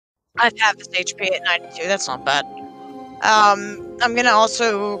I have his HP at 92. That's not bad. I'm gonna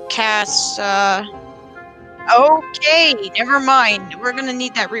also cast. Okay, never mind. We're gonna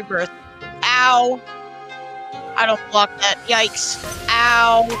need that rebirth. Ow! I don't block that. Yikes!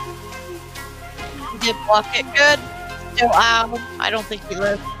 Ow! He did block it. Good. Still ow. I don't think he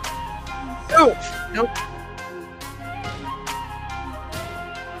lived. Oof. Nope.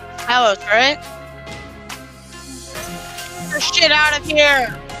 Hello, right? Get your shit out of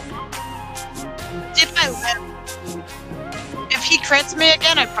here! Did I live? If he crits me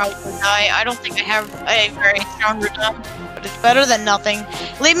again, I probably die. I don't think I have a very strong return, but it's better than nothing.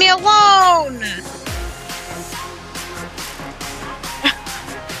 Leave me alone!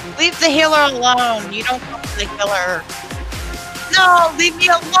 Leave the healer alone. You don't come to the healer. No, leave me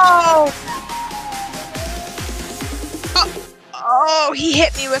alone! Oh, he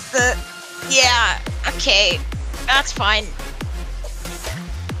hit me with the... Yeah, okay. That's fine.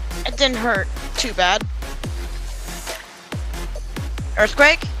 It didn't hurt too bad.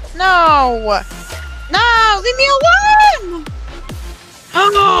 Earthquake? No! No! Leave me alone!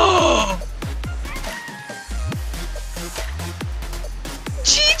 Oh!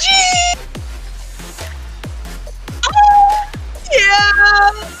 GG! Oh!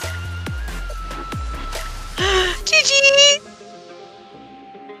 Yeah! GG!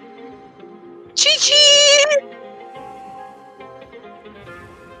 GG!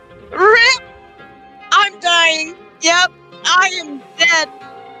 RIP! I'm dying! Yep, I am dead!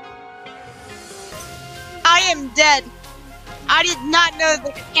 I am dead! I did not know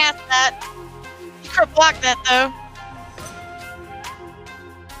they could cast that. You could block that though.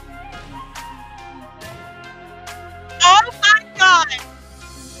 Oh my god!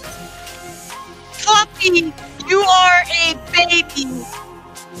 Fluffy, you are a baby!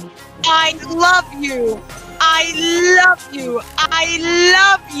 I love you! I love you! I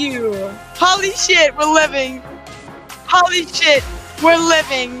love you! Holy shit, we're living! Holy shit, we're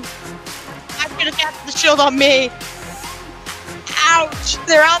living! I should have cast the shield on me! Ouch!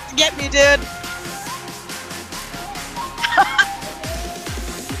 They're out to get me, dude!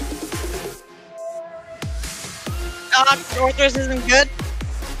 Northers isn't good.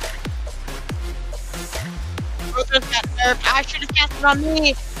 Northers got nerfed. I should have cast it on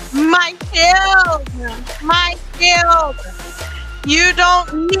me! My shield! My shield! You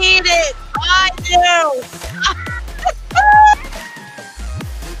don't need it! I do!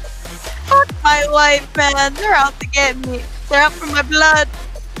 Fuck my life, man. They're out to get me. They're out for my blood.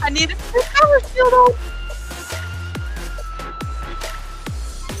 I need a power shield on.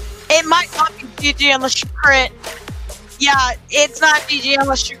 It might not be GG unless you crit. Yeah, it's not GG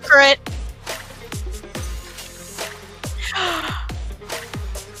unless you crit.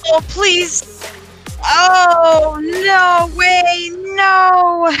 Oh, please. Oh, no way.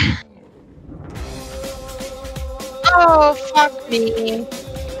 No. Oh, fuck me.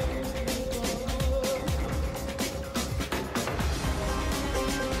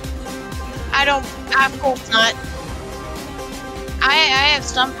 Of course not. I have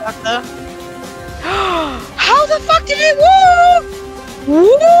stun block though. How the fuck did it work?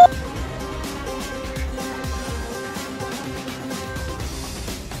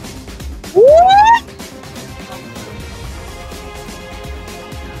 What?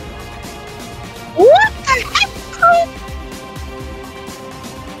 What the heck?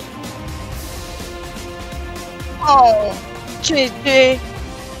 Oh, GG.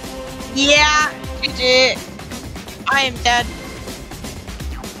 Yeah, GG. I am dead.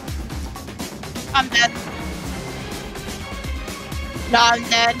 I'm dead. No, I'm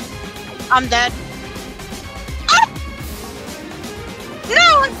dead. I'm dead. Ah!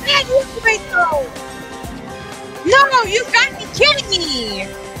 No, I'm dead. No, you gotta be kidding me.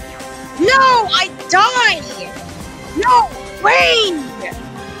 No, I die. No way.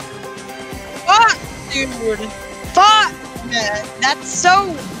 Fuck, dude. Fuck, man. That's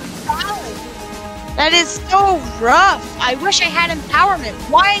so bad. That is so rough. I wish I had empowerment.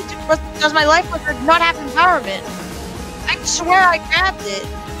 Why does my life wizard not have empowerment? I swear I grabbed it.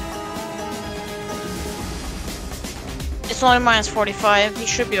 It's only minus 45. He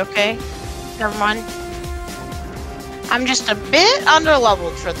should be okay. Never mind. I'm just a bit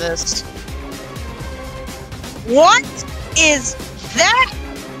underleveled for this. What is that?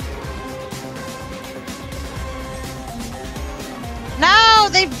 No,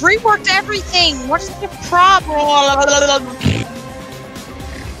 they've reworked everything. What is the problem?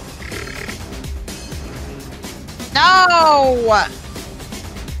 No!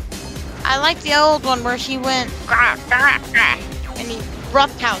 I like the old one where he went and he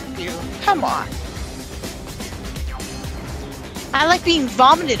roughhoused you. Come on. I like being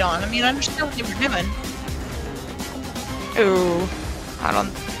vomited on. I mean, I understand what they were doing. Ooh. I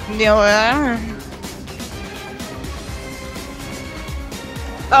don't know.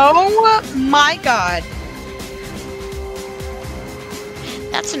 Oh my god.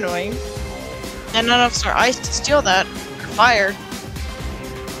 That's annoying. And none of us are ice to steal that. Fire.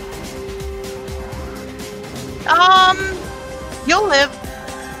 You'll live.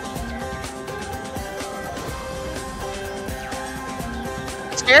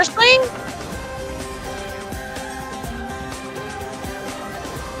 Seriously?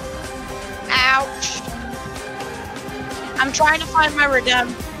 Ouch. I'm trying to find my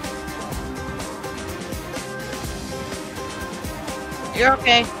redem. You're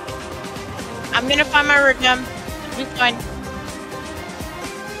okay. I'm gonna find my redem. Be fine.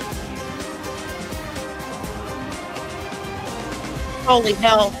 Holy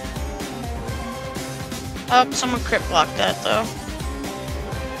hell. Oh, someone crit blocked that though.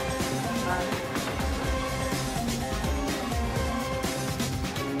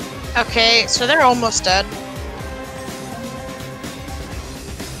 Okay, so they're almost dead.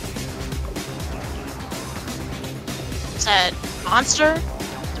 Is that monster?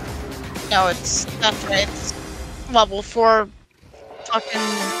 No, that's right. It's level 4 fucking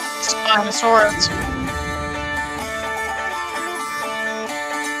Spinosaurus.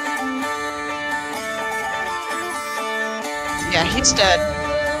 Yeah, he's dead.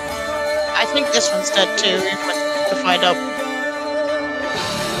 I think this one's dead too, if I to find out.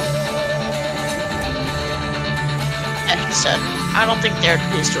 Yeah, he's dead. I don't think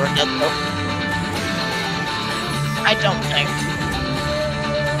these two are dead though. I don't think.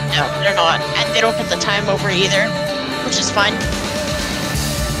 No, they're not. And they don't get the time over either, which is fine.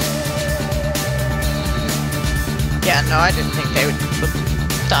 Yeah, no, I didn't think they would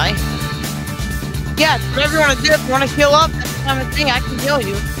die. Yeah, whatever you want to do, if you want to heal up, that's the kind of thing, I can heal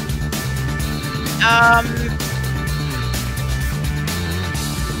you.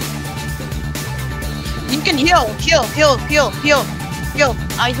 You can heal.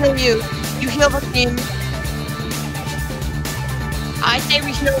 I heal you. You heal the team. I say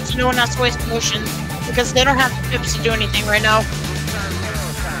we heal so no one has to waste potions, because they don't have the pips to do anything right now.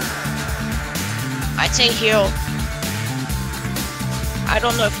 I'd say heal. I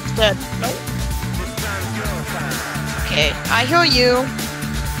don't know if it's dead. Nope. Okay, I heal you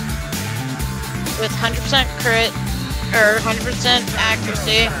with 100% crit, or 100%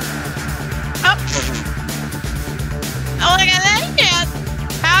 accuracy. Oh! Oh, look at that shit!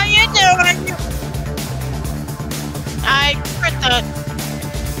 How you doing? I crit that.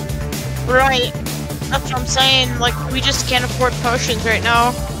 Right. That's what I'm saying, like, we just can't afford potions right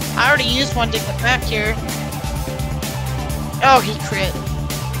now. I already used one to get back here. Oh, he crit.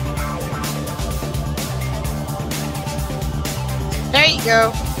 There you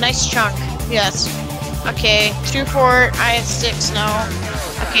go. Nice chunk. Yes. Okay. 2, 4. I have 6 now.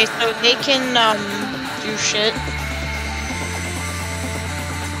 Okay, so they can, do shit.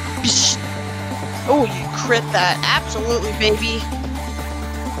 Oh, you crit that. Absolutely, baby.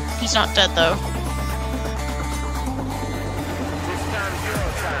 He's not dead, though.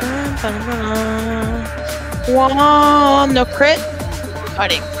 One, no crit. I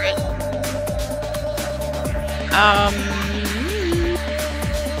didn't crit.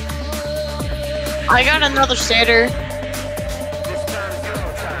 I got another satyr.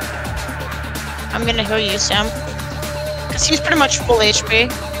 I'm gonna heal you, Sam. Because he's pretty much full HP.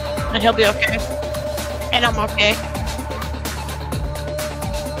 And he'll be okay. And I'm okay.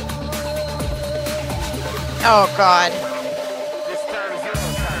 Oh god.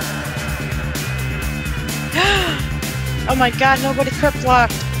 Oh my god, nobody crit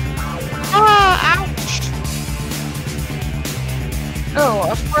blocked. Ah, ouch! Oh,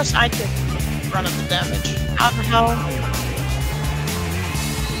 of course I did run up the damage. How the hell?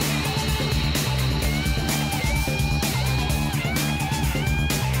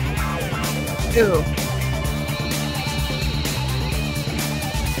 Ooh.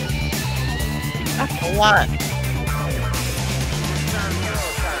 That's a lot.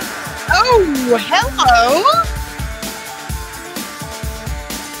 Oh, hello!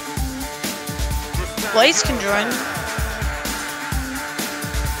 Blaze can join.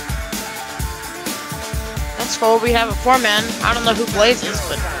 That's cool, we have a 4-man. I don't know who Blaze is,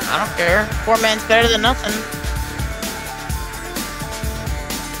 but I don't care. 4-man's better than nothing.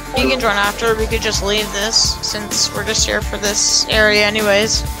 You can join after, we could just leave this, since we're just here for this area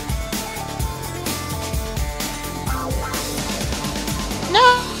anyways.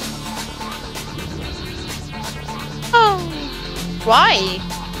 No! Oh! Why?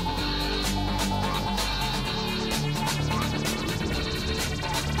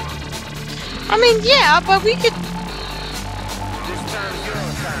 I mean, yeah, but we could...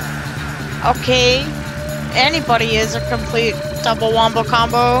 Okay. Anybody is a complete double wombo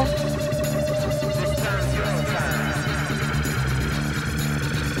combo.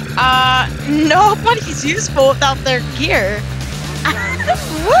 Nobody's useful without their gear.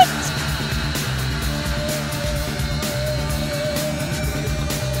 What?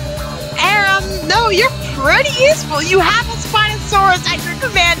 No, you're pretty useful. You have a Spinosaurus at your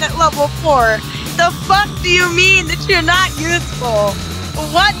command at level 4. The fuck do you mean that you're not useful?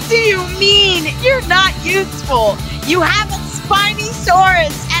 What do you mean you're not useful? You have a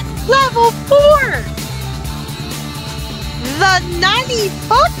Spinosaurus at level 4. The 90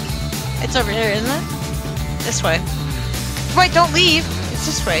 fuck? It's over here, isn't it? This way. Wait, don't leave. It's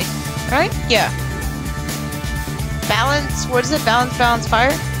this way, right? Yeah. Balance, what is it? Balance, balance,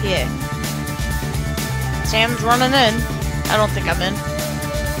 fire? Yeah. Sam's running in. I don't think I'm in.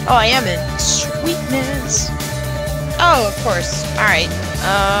 Oh, I am in. Sweetness. Oh, of course. Alright.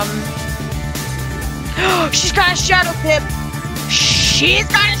 She's got a Shadow Pip. She's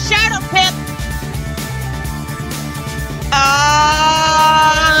got a Shadow Pip.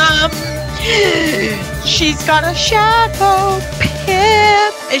 She's got a Shadow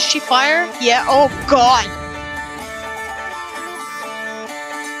Pip. Is she fire? Yeah. Oh, God.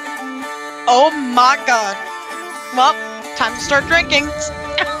 Oh my God. Well, time to start drinking.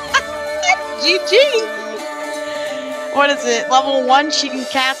 GG. What is it? Level 1, she can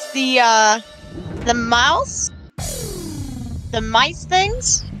cast the mouse? The mice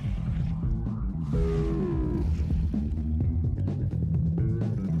things?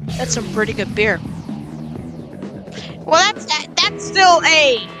 That's some pretty good beer. Well, that's still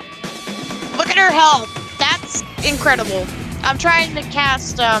A. Look at her health. That's incredible. I'm trying to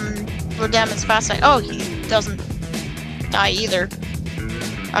cast, Rodem as fast as oh, he doesn't die either.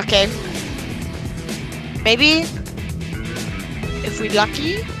 Okay. Maybe if we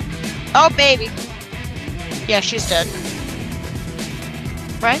lucky. Oh, baby. Yeah, she's dead.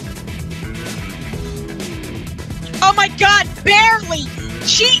 Right? Oh my God, barely.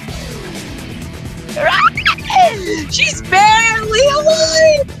 She's barely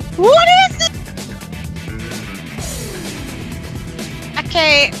alive. What is it?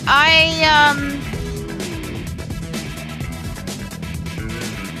 Okay,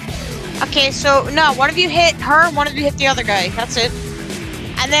 okay, so, no, one of you hit her, one of you hit the other guy. That's it.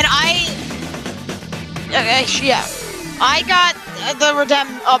 And then yeah. I got the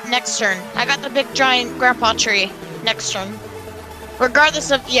Rodem up next turn. I got the big giant grandpa tree next turn. Regardless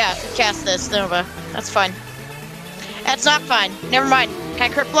of, yeah, cast this, Nova. That's fine. That's not fine. Never mind.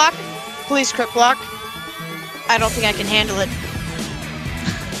 Can I crit block? Please crit block. I don't think I can handle it.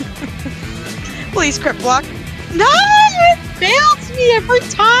 Please crit block. No! It fails me every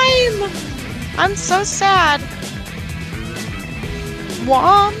time! I'm so sad.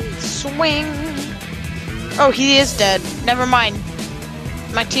 One swing. Oh, he is dead. Never mind.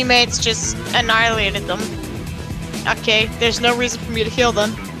 My teammates just annihilated them. Okay, there's no reason for me to heal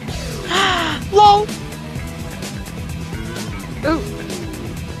them. LOL! Ooh.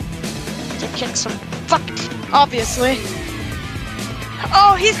 To kick some fuck, obviously.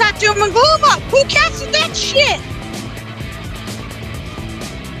 Oh, he's got Doom and Gloom up! Who casted that shit?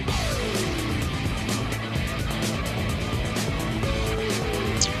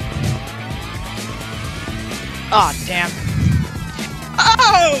 Oh, damn.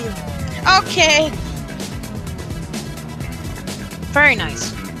 Oh! Okay. Very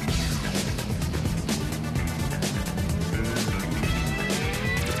nice.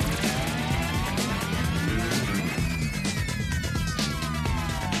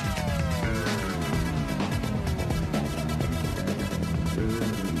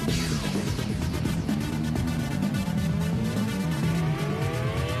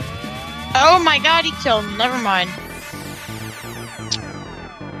 Oh my God, he killed him. Never mind.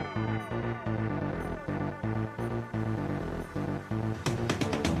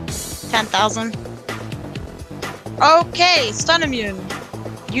 $10,000. Okay, stun immune.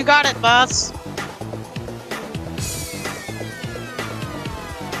 You got it, boss.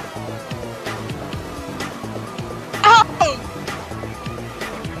 Oh!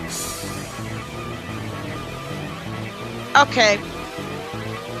 Okay.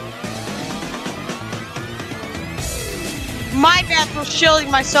 My bad for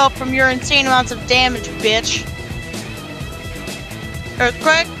shielding myself from your insane amounts of damage, bitch.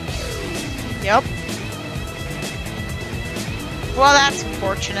 Earthquake? Yep. Well, that's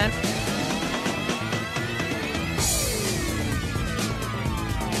unfortunate.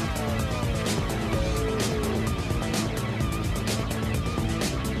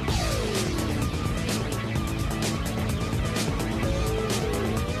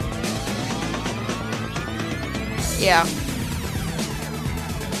 Yeah.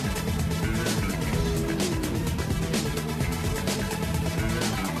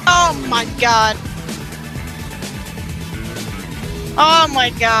 Oh my god. Oh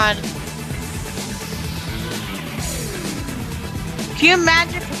my god. Can you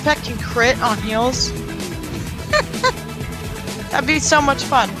imagine protecting crit on heals? That'd be so much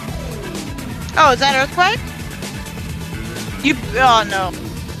fun. Oh, is that Earthquake? Oh no.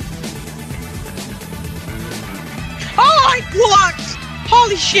 Oh, I blocked!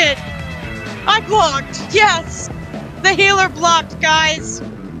 Holy shit! I blocked! Yes! The healer blocked, guys!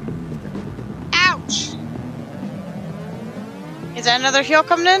 Ouch! Is that another heal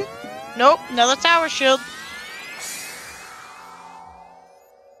coming in? Nope, another tower shield.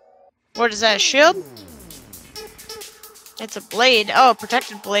 What is that, a shield? It's a blade. Oh, a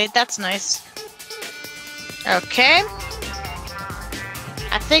protected blade. That's nice. Okay.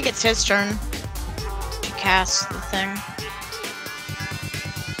 I think it's his turn to cast the thing.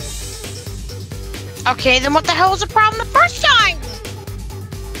 Okay, then what the hell was the problem the first time?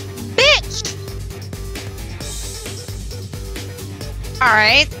 Bitch!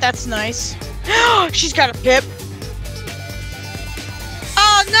 Alright, that's nice. She's got a pip.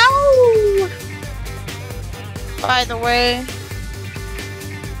 Oh no! By the way.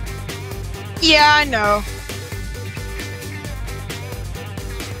 Yeah, I know.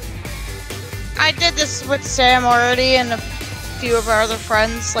 I did this with Sam already and a few of our other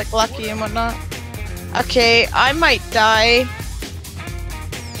friends, like Lucky and whatnot. Okay, I might die.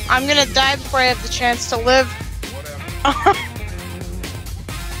 I'm gonna die before I have the chance to live.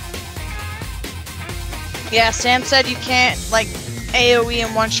 Yeah, Sam said you can't, like, AoE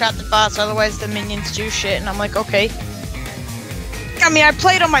and one-shot the boss, otherwise the minions do shit, and I'm like, okay. I mean, I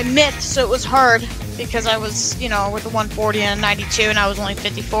played on my myth, so it was hard, because I was, you know, with a 140 and a 92, and I was only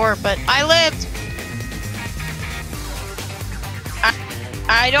 54, but I lived!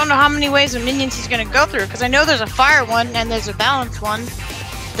 I don't know how many ways of minions he's gonna go through, because I know there's a fire one, and there's a balance one.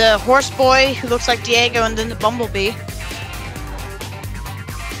 The horse boy, who looks like Diego, and then the bumblebee.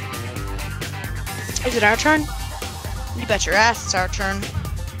 Is it our turn? You bet your ass it's our turn.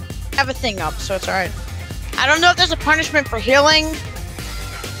 I have a thing up, so it's alright. I don't know if there's a punishment for healing.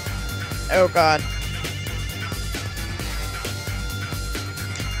 Oh god.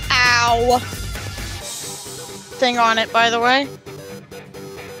 Ow! Thing on it, by the way.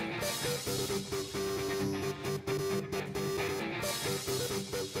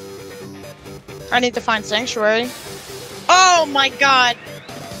 I need to find Sanctuary. Oh my god!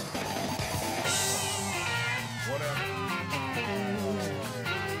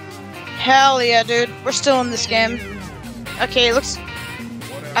 Hell yeah, dude. We're still in this game. Okay, it looks...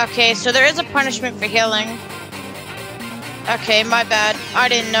 Okay, so there is a punishment for healing. Okay, my bad. I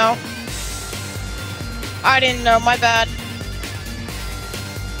didn't know. I didn't know, my bad.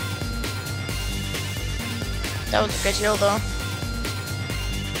 That was a good heal, though.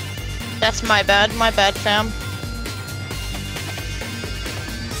 That's my bad, fam.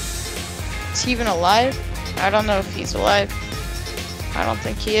 Is he even alive? I don't know if he's alive. I don't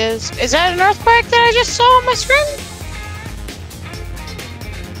think he is. Is that an earthquake that I just saw on my screen?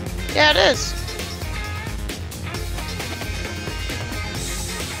 Yeah, it is.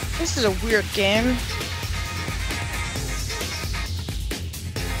 This is a weird game.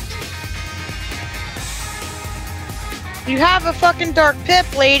 You have a fucking dark pip,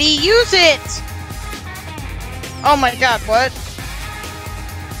 lady. Use it! Oh my god, what?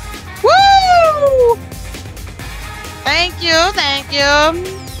 Woo! Thank you, thank you.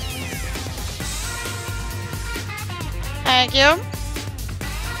 Thank you.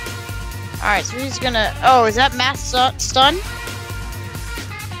 Alright, so he's gonna... Oh, is that mass stun?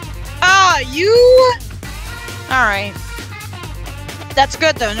 Ah, you... Alright. That's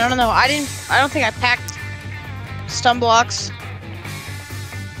good, though. No. I don't think I packed stun blocks.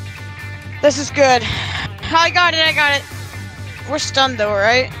 This is good. I got it. We're stunned, though,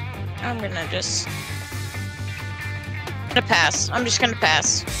 right? I'm gonna just... pass. I'm just gonna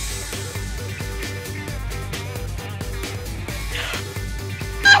pass.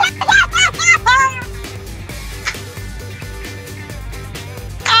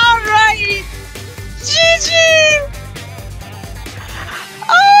 Alright! GG!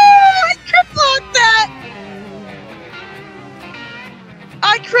 Oh, I crit blocked that!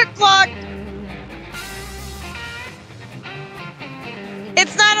 I crit blocked!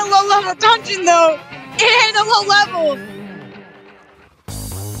 It's not a low level dungeon though! It ain't a low level!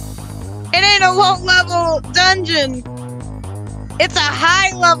 It ain't a low level dungeon! It's a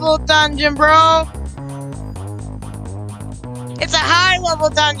high level dungeon, bro! It's a high level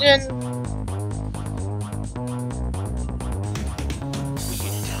dungeon!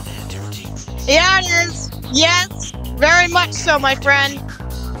 Yeah, it is. Yes, very much so, my friend.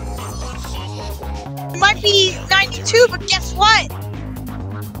 It might be 92, but guess what?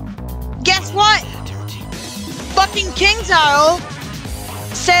 Guess what? Fucking KingsIsle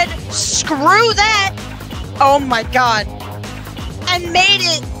said, screw that. Oh my god. And made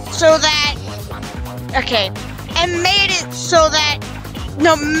it so that... Okay. And made it so that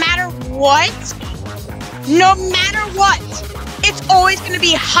no matter what, it's always going to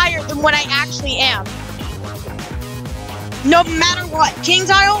be higher than what I actually am. No matter what.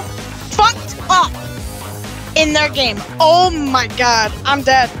 KingsIsle fucked up in their game. Oh my god. I'm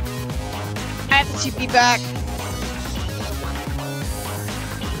dead. I have to TP back.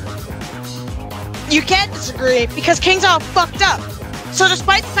 You can't disagree because KingsIsle fucked up. So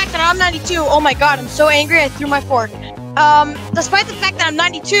despite the fact that I'm 92, oh my god, I'm so angry I threw my fork. Despite the fact that I'm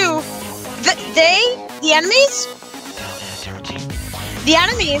 92, the enemies,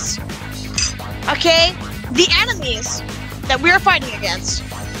 okay, the enemies that we're fighting against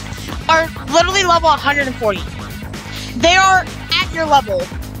are literally level 140. They are at your level.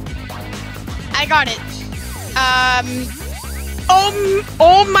 I got it.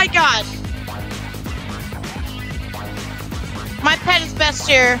 Oh my god. My pet is best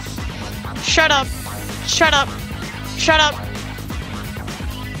here. Shut up. Shut up. Shut up.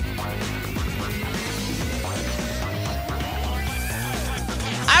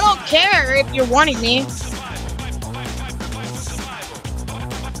 I don't care if you're wanting me.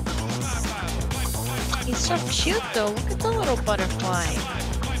 He's so cute though. Look at the little butterfly.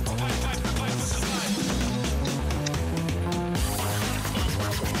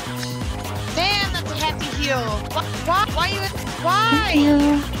 Damn, that's a happy heal. Why you? Why?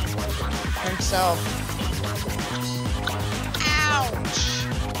 Himself. Ouch.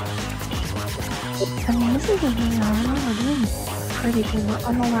 I mean, this is a really hard. We're doing pretty good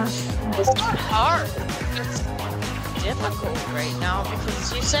on the last. It's not hard. It's difficult right now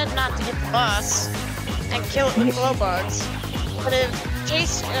because you said not to hit the bus and kill it with glow bugs. But if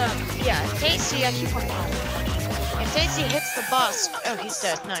Tasty, I keep on calling. If Tasty hits the bus, oh, he's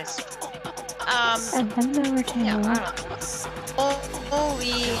dead. Nice. And then there were two. Yeah,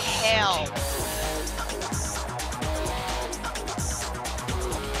 holy hell.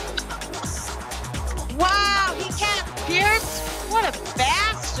 Wow, he can't pierce? What a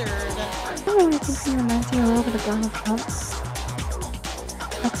bastard! I don't really think he reminds me a little bit of Donald Trump.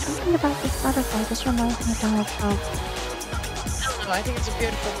 Like something about this butterfly just reminds me of Donald Trump. I don't know, I think it's a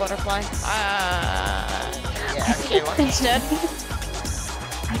beautiful butterfly. Yeah, okay, well, he's dead.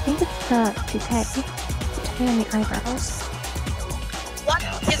 I think it's the toupee on the eyebrows. What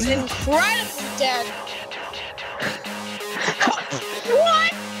is incredibly dead?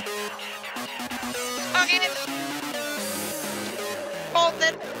 What? Okay. Hold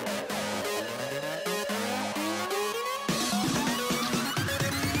it.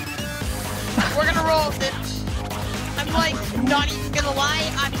 We're gonna roll with it. I'm like, not even gonna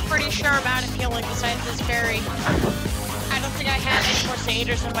lie, I'm pretty sure I'm out of healing besides this fairy. I don't think I have any more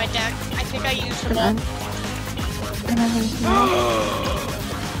satyrs in my deck. I think I used them all.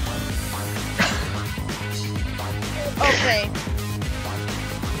 Okay.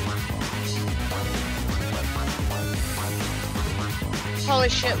 Holy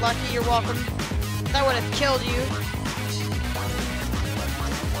shit, Lucky, you're welcome. That would have killed you.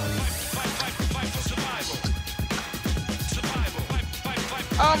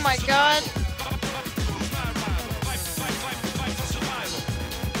 Oh my god.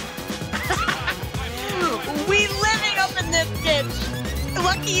 We living up in this ditch.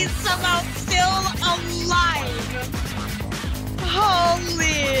 Lucky is somehow still alive.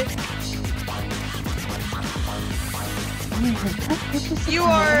 Holy. You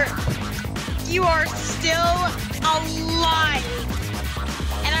are still alive.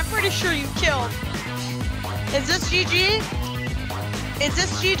 And I'm pretty sure you killed. Is this GG? Is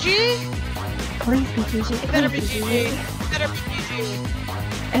this GG? Please be GG. It better be GG. It better be GG.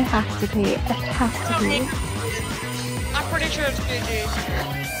 It has to be. It has to be. I'm pretty sure it's GG.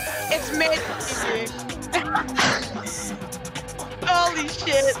 It's made GG. Holy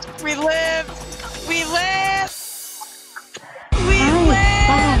shit. We lived. We lived. We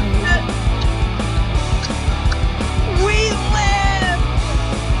lived. We lived.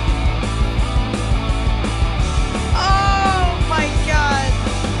 Oh my god.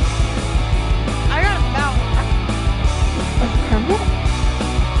 I got a mountain. It's permanent?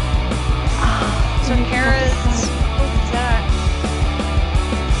 So Kara's, what's that?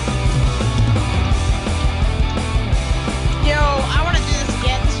 Yo, I want to do this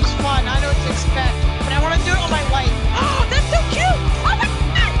again. This was fun. I know what to expect, but I want to do it on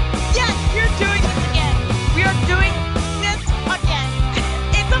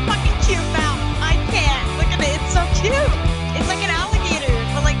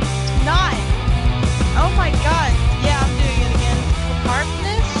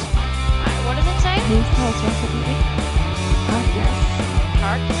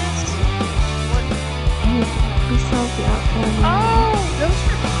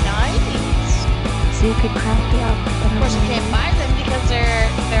you could craft the outfit that Of course, you can't buy them because they're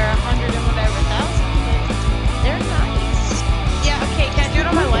 100 and whatever thousand. But they're nice. Yeah. Okay. Can I do it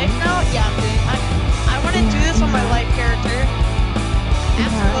on my life now? Yeah. I'm doing. I want to do this on my life character.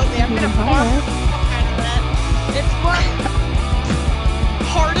 Absolutely. I'm gonna farm kind of that. It's what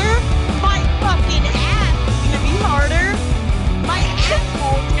harder. My fucking ass is gonna be harder. My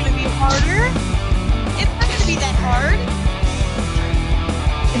asshole is gonna be harder. It's not gonna be that hard.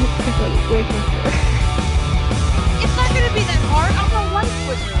 It's not gonna be that hard. I'm a life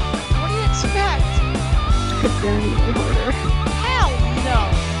wizard. What do you expect? It's gonna be way harder. Hell no.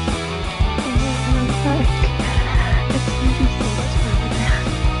 It's gonna be so much harder.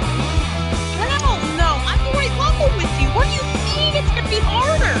 Hell no. I'm the right level with you. What do you mean it's gonna be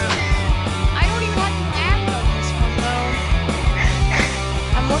harder? I don't even have to act on this one though.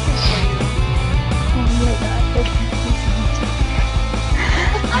 I'm looking for you. Oh my god, it's gonna be so much harder.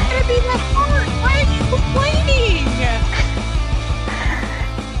 It's not gonna be that hard. Why are you complaining?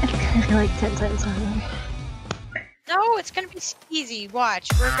 It's gonna be like 10 times harder. No, it's gonna be easy. Watch.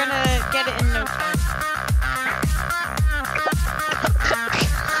 We're gonna get it in no time.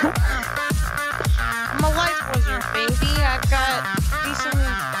 I'm a life wizard, baby. I've got decent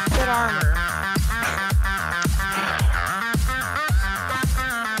good armor.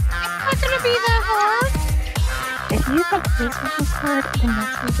 It's not gonna be that hard. If you complete this hard, then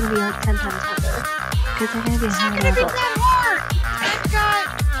that's gonna be like 10 times harder. Because they're gonna be It's not higher gonna be level. that hard. I've got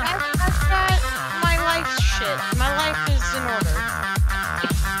my life shit. My life is in order.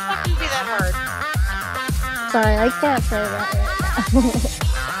 It's not gonna be that hard. Sorry, I can't say that right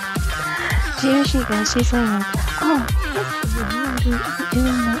now. She's saying like, oh,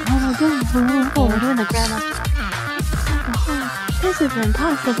 we're doing the Grandmaster. This is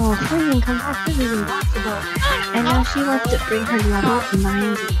impossible. Freaking come back, this is impossible. And now she wants to bring her level to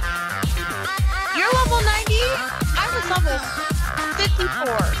 90. You're level 90? I was level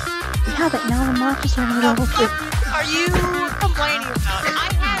 54. Yeah, but now the monsters are level 50. Are you complaining about? I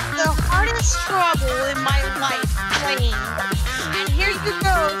had the hardest trouble in my life playing. And here you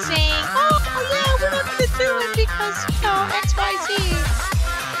go saying, oh yeah, we're not gonna do it because, you know, XYZ.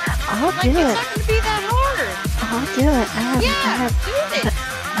 I'll Like, do it's it. not gonna be that hard. I'll do it. Yeah, do it.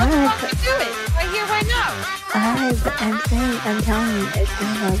 Let's fucking do it. Right here, right now. I'm telling you, it's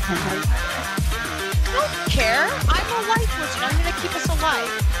gonna go 10 times harder. I don't care. I'm a life wizard. I'm gonna keep us alive.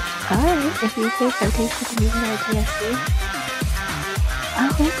 Alright, if you say so, take it to me in TSC.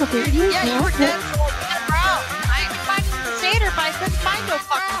 Oh, thank you. Yeah, you were dead for like around. I could find the satyr, but I couldn't find no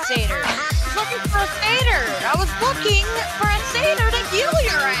fucking satyr. I was looking for a satyr. I was looking for a satyr to heal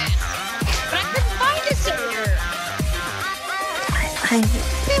your ass. But I couldn't find a satyr. I'm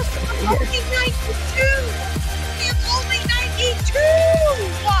only 92. It's only 92.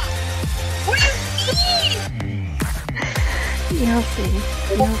 What do you mean? You'll see.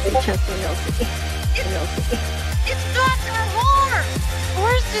 Trust me, you'll see. It's not that hard.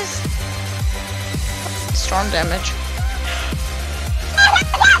 Where's this? Storm damage.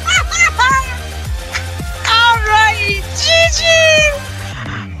 Alright, GG!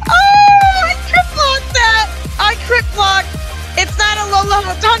 Oh, I crit blocked that! I crit blocked! It's not a low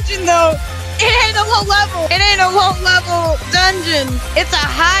level dungeon though! It ain't a low level! It ain't a low level dungeon! It's a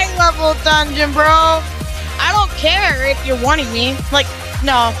high level dungeon, bro! I don't care if you're wanting me. Like,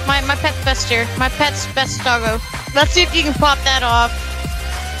 no, my pet's best here. My pet's best doggo. Let's see if you can pop that off.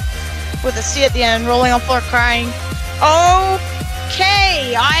 With a C at the end, rolling on floor crying.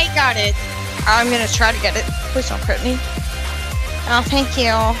 Okay, I got it. I'm gonna try to get it. Please don't crit me. Oh, thank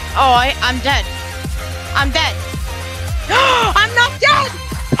you. Oh, I'm dead. I'm dead. I'm not dead!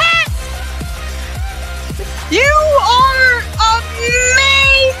 Pet! You are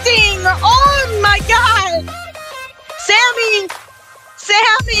amazing! Oh my god! Sammy!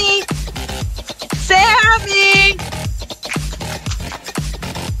 Sammy! Sammy!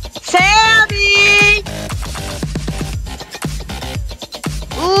 Sammy!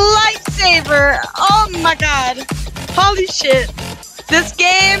 Lifesaver! Oh my god! Holy shit! This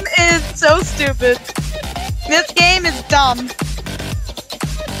game is so stupid. This game is dumb.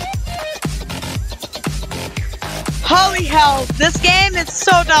 Holy hell, this game is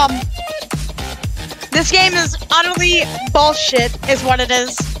so dumb. This game is utterly bullshit, is what it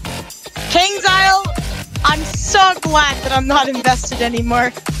is. King's Isle, I'm so glad that I'm not invested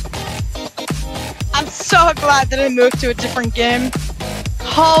anymore. I'm so glad that I moved to a different game.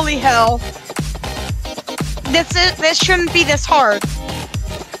 Holy hell. This shouldn't be this hard.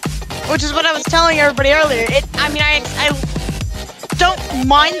 Which is what I was telling everybody earlier. I don't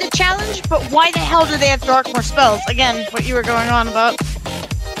mind the challenge, but why the hell do they have to arc more spells? Again, what you were going on about.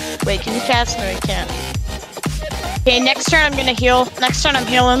 Wait, can you cast? No, you can't. Okay, next turn I'm gonna heal. Next turn I'm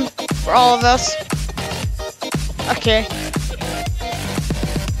healing for all of us. Okay.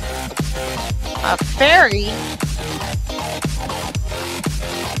 A fairy?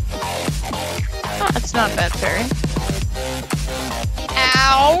 Oh, that's not a bad fairy.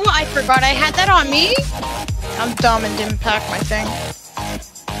 Ow! I forgot I had that on me. I'm dumb and didn't pack my thing.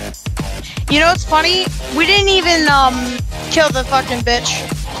 You know what's funny? We didn't even kill the fucking bitch.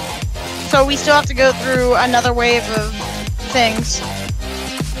 So we still have to go through another wave of things.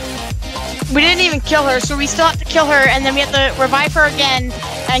 We didn't even kill her, so we still have to kill her, and then we have to revive her again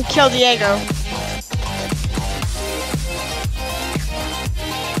and kill Diego.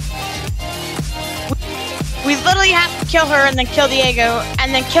 We literally have to kill her and then kill Diego,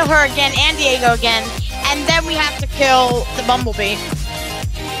 and then kill her again and Diego again, and then we have to kill the Bumblebee.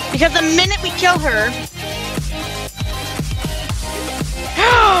 Because the minute we kill her...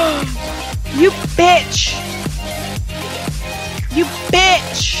 You bitch! You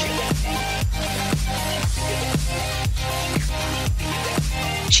bitch!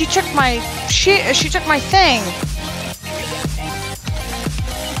 She took my... She took my thing!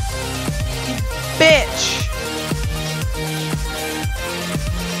 Bitch!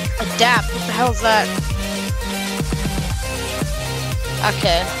 Adapt, what the hell is that?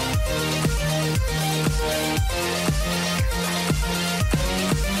 Okay.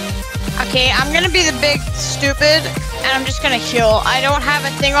 Okay, I'm gonna be the big stupid, and I'm just gonna heal. I don't have a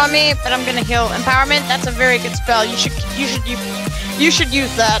thing on me, but I'm gonna heal. Empowerment, that's a very good spell. You should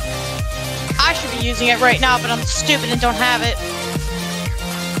use that. I should be using it right now, but I'm stupid and don't have it.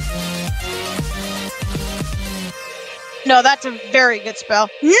 No, that's a very good spell.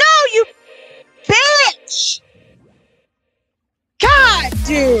 No, you bitch! God,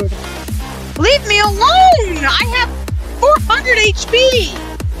 dude! Leave me alone! I have 400 HP!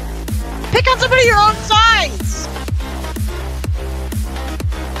 Pick on somebody your own size!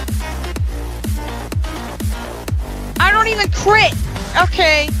 I don't even crit!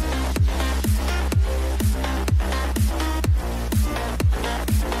 Okay.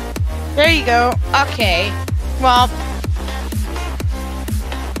 There you go. Okay. Well...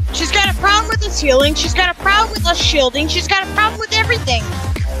 She's got a problem with us healing, she's got a problem with us shielding, she's got a problem with everything!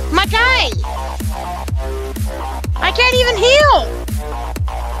 My guy! I can't even heal!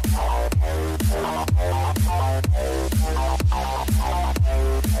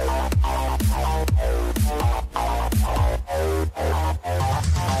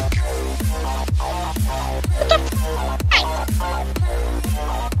 What the f***?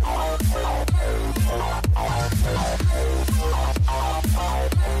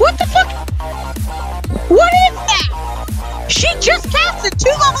 What the fuck? What is that? She just casted 2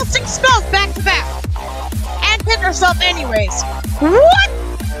 level 6 spells back to back. And hit herself anyways. What?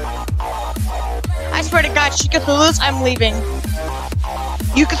 I swear to God, she Cthulhu's, I'm leaving.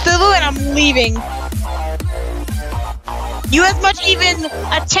 You Cthulhu and I'm leaving. You as much even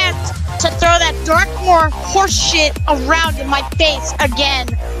attempt to throw that Darkmoor horse shit around in my face again,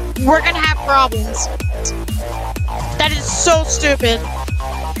 we're gonna have problems. That is so stupid.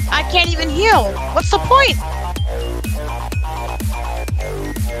 I can't even heal. What's the point?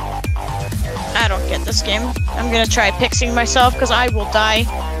 I don't get this game. I'm gonna try pixing myself because I will die.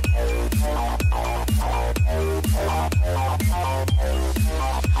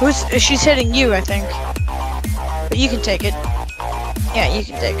 She's hitting you, I think. But you can take it. Yeah, you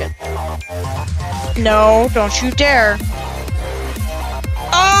can take it. No, don't you dare.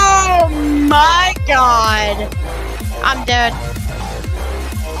 Oh my God. I'm dead.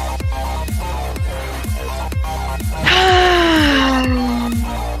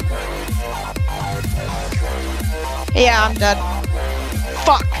 Yeah, I'm dead.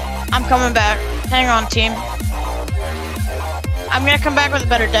 Fuck. I'm coming back. Hang on, team. I'm gonna come back with a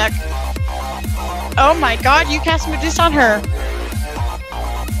better deck. Oh my God, you cast Medusa on her.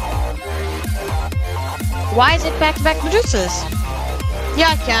 Why is it back-to-back Medusas? Yeah,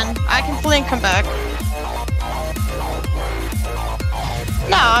 I can. I can flee and come back.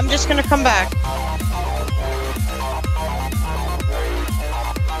 No, I'm just gonna come back.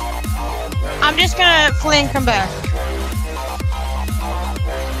 I'm just gonna flee and come back.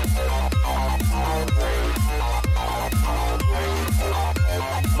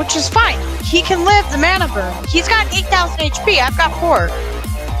 Which is fine. He can live the mana burn. He's got 8,000 HP. I've got 4.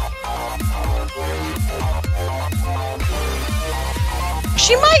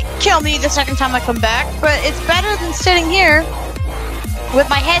 She might kill me the second time I come back, but it's better than sitting here with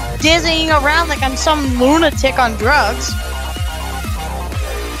my head dizzying around like I'm some lunatic on drugs.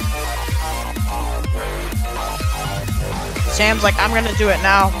 Sam's like, I'm gonna do it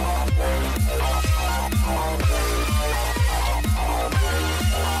now.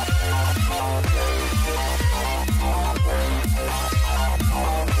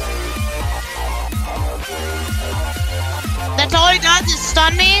 That's all he does is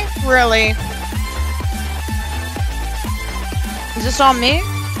stun me? Really? Is this on me?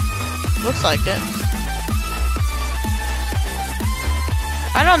 Looks like it.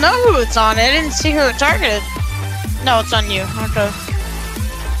 I don't know who it's on. I didn't see who it targeted. No, it's on you. Okay.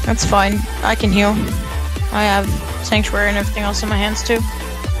 That's fine. I can heal. I have Sanctuary and everything else in my hands too.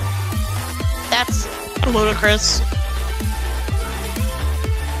 That's ludicrous.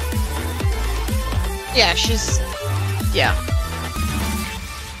 Yeah, she's... yeah.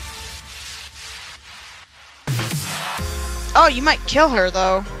 Oh, you might kill her,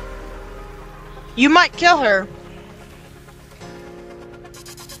 though. You might kill her.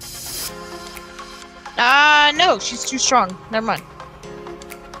 No, she's too strong. Never mind.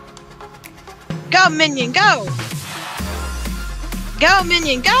 Go, minion, go! Go,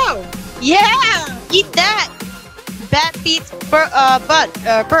 minion, go! Yeah! Eat that! Bat beats bird.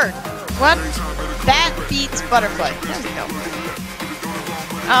 What? Bat beats butterfly. There we go.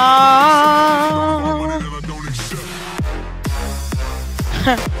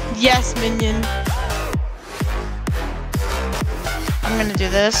 Yes, minion. I'm gonna do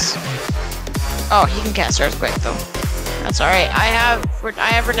this. Oh, he can cast Earthquake though. That's alright. I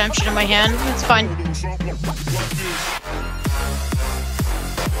have redemption in my hand. It's fine.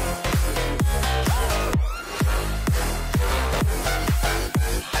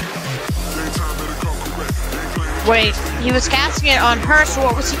 Wait, he was casting it on her, so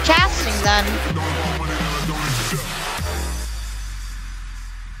what was he casting then?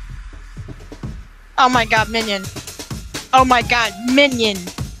 Oh my god, minion. Oh my god, minion.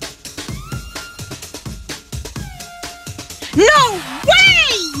 No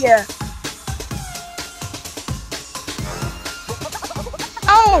way!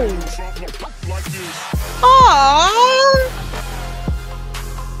 Oh! Aww!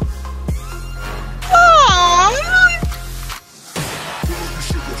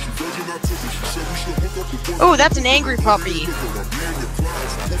 Oh, that's an angry puppy.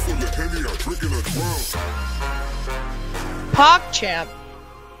 PogChamp.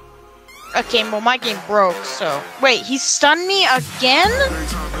 Okay, well my game broke, so... Wait, he stunned me again?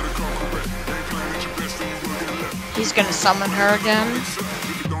 He's gonna summon her again.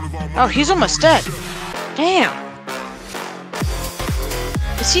 Oh, he's almost dead. Damn.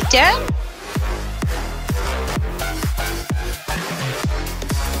 Is he dead?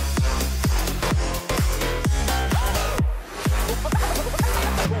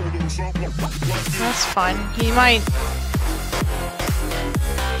 That's fine. He might...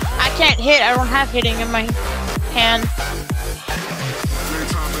 I can't hit. I don't have hitting in my hand.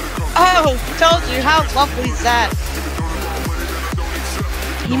 Oh, told you. How lovely is that?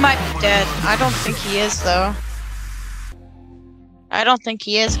 He might be dead. I don't think he is, though. I don't think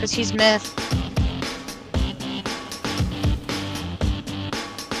he is, because he's myth.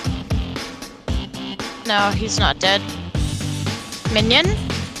 No, he's not dead. Minion?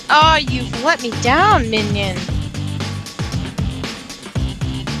 Oh, you've let me down, minion.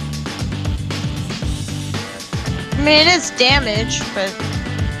 I mean, it is damage, but...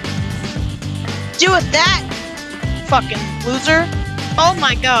 Do it that, fucking loser. Oh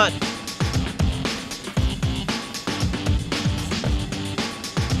my god.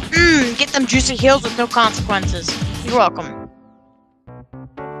 Get them juicy heals with no consequences. You're welcome.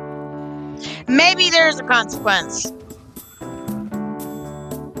 Maybe there's a consequence.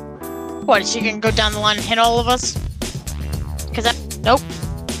 What, is she gonna go down the line and hit all of us? Cause I... Nope.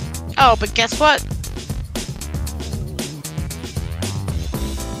 Oh, but guess what?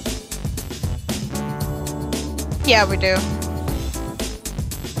 Yeah, we do.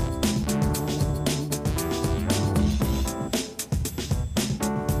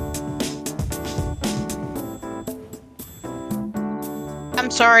 I'm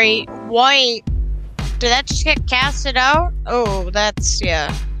sorry. Why? Did that just get casted out? Oh, that's...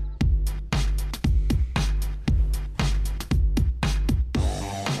 yeah.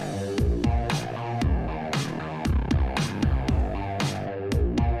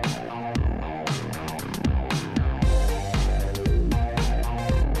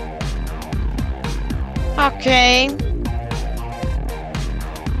 Okay.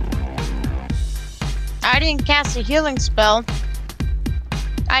 I didn't cast a healing spell.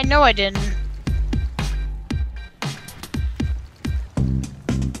 I know I didn't.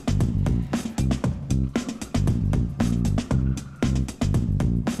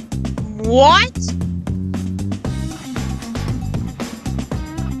 What?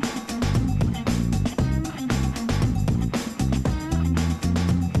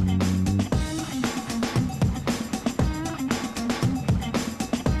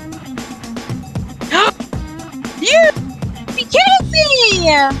 You He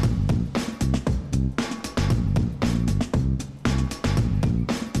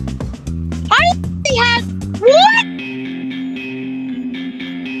has what?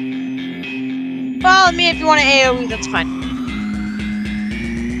 Well, I mean, if you want to AoE, that's fine.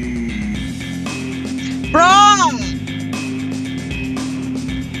 Bro!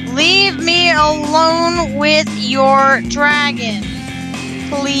 Leave me alone with your dragon.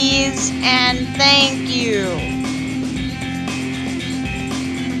 Please and thank you.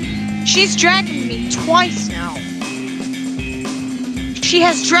 She's dragging me twice now. She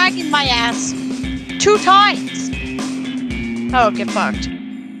has dragged my ass 2 times. Oh, get fucked.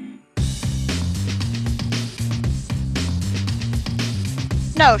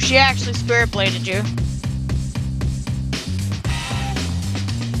 No, she actually spirit bladed you.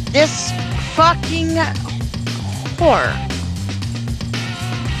 This fucking whore.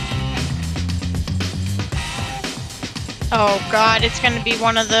 Oh god, it's gonna be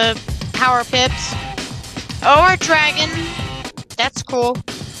one of the power pips. Oh, our dragon. That's cool.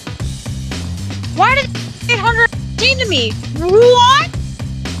 Why did 818 to me? What?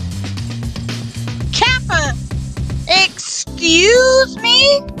 Kappa! Excuse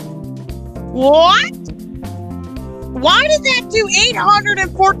me? What? Why did that do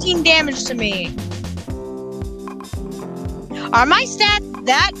 814 damage to me? Are my stats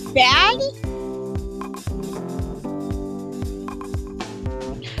that bad?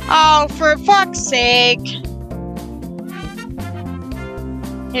 Oh, for fuck's sake.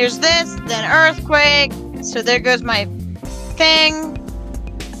 Here's this, then earthquake. So there goes my thing.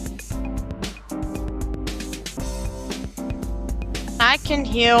 I can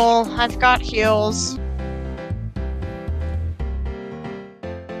heal. I've got heals.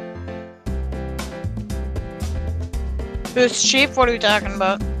 Boost Chief? What are we talking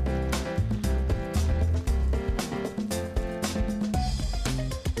about?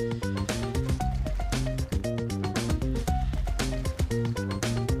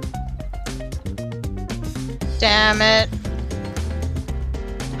 Damn it.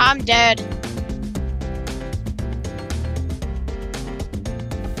 I'm dead.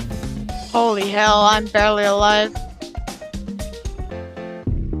 Holy hell, I'm barely alive.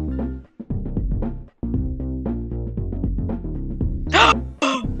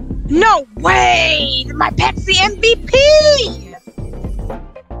 No way! My pet's the MVP!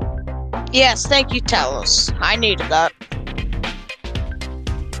 Yes, thank you, Talos. I needed that.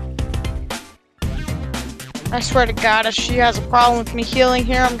 I swear to God, if she has a problem with me healing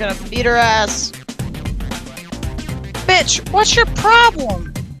here, I'm gonna beat her ass. Bitch, what's your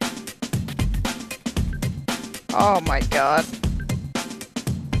problem? Oh my God.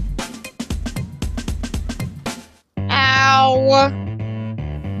 Ow.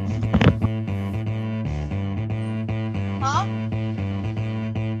 Huh?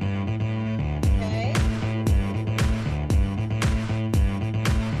 Okay.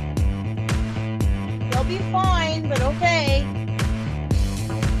 They'll be fine, but okay.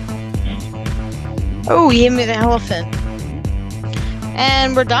 Oh, he hit me the elephant.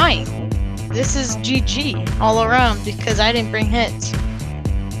 And we're dying. This is GG all around because I didn't bring hits.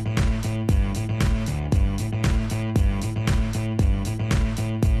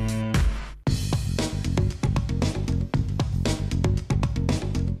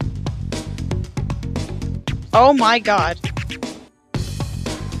 Oh my God.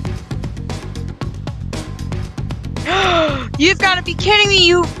 You've got to be kidding me,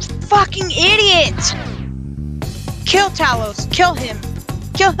 you fucking idiot! Kill Talos. Kill him.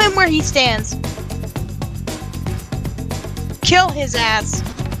 Kill him where he stands. Kill his ass.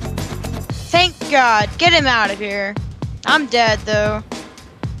 Thank God. Get him out of here. I'm dead, though.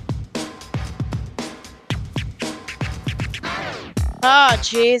 Oh,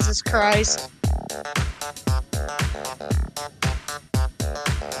 Jesus Christ.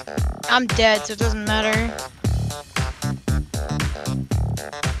 I'm dead, so it doesn't matter.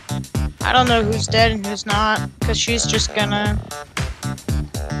 I don't know who's dead and who's not, because she's just gonna...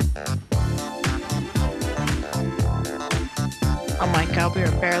 Oh my God, we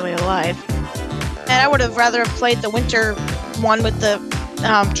were barely alive. And I would have rather played the winter one with the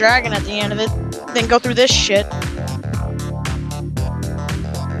dragon at the end of it than go through this shit.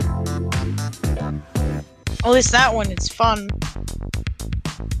 At least that one is fun.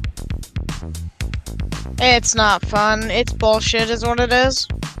 It's not fun. It's bullshit is what it is.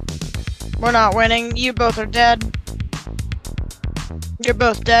 We're not winning. You both are dead. You're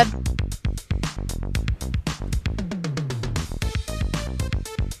both dead.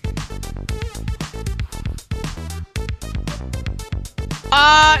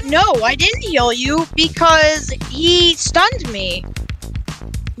 No, I didn't heal you because he stunned me.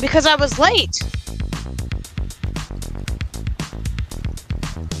 Because I was late.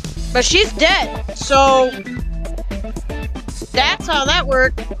 But she's dead, so that's how that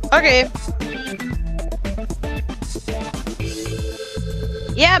worked. Okay.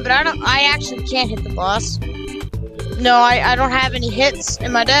 Yeah, but I actually can't hit the boss. No, I don't have any hits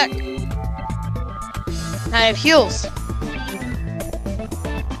in my deck. I have heals.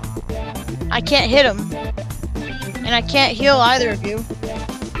 I can't hit him. And I can't heal either of you.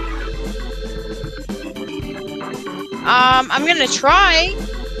 I'm gonna try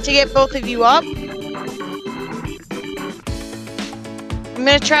to get both of you up.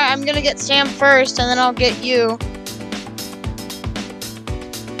 I'm gonna get Sam first, and then I'll get you.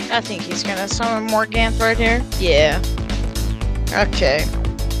 I think he's gonna summon Morganth right here. Yeah. Okay.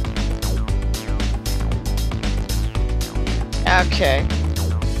 Okay.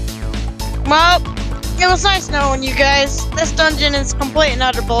 Well, it was nice knowing you guys. This dungeon is complete and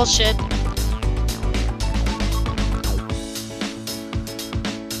utter bullshit.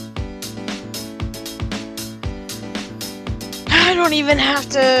 I don't even have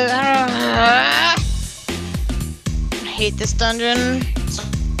to... I hate this dungeon. It's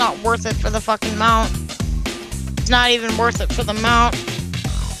not worth it for the fucking mount. It's not even worth it for the mount.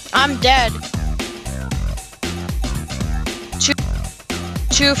 I'm dead.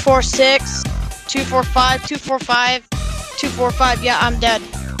 246, 245, 245, 245. Yeah, I'm dead.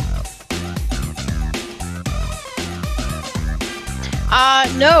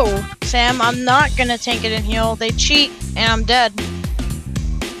 No, Sam, I'm not gonna tank it and heal. They cheat, and I'm dead.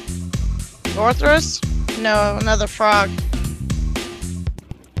 Orthrus? No, another frog.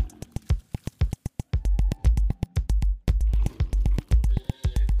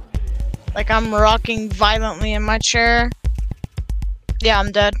 Like I'm rocking violently in my chair. Yeah,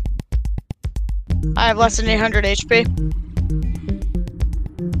 I'm dead. I have less than 800 HP.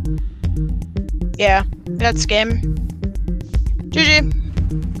 Yeah, that's game. GG.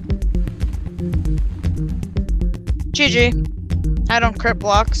 GG. I don't crit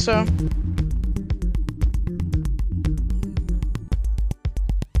block, so.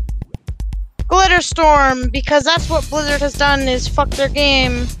 Glitter Storm, because that's what Blizzard has done, is fuck their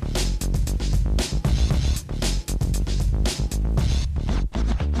game.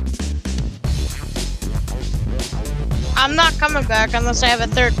 I'm not coming back unless I have a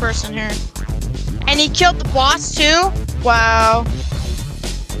third person here. And he killed the boss too? Wow.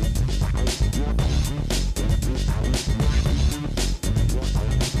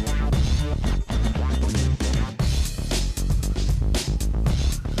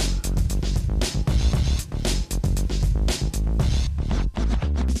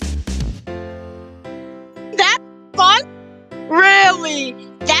 That's fun? Really?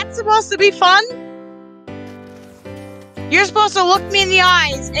 That's supposed to be fun? You're supposed to look me in the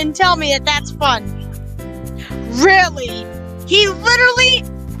eyes and tell me that that's fun. Really? He literally...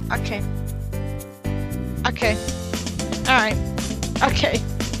 Okay. Okay. Alright. Okay.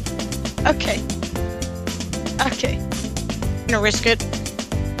 Okay. Okay. I'm gonna risk it.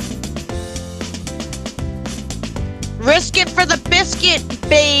 Risk it for the biscuit,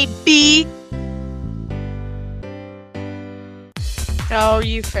 baby! Oh,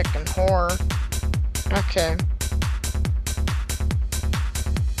 you frickin' whore. Okay.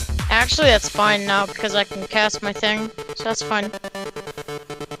 Actually, that's fine now because I can cast my thing, so that's fine.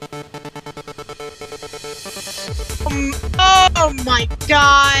 Oh my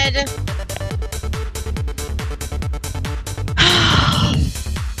god!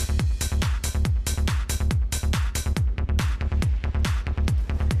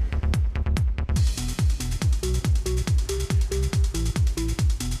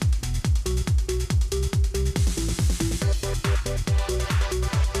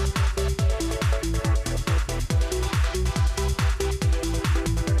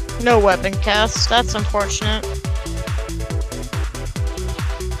 No weapon cast, that's unfortunate.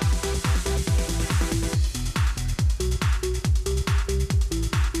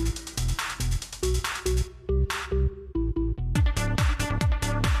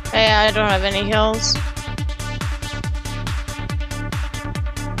 Hey, I don't have any heals.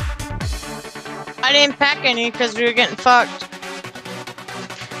 I didn't pack any because we were getting fucked.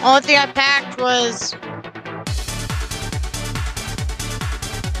 Only thing I packed was...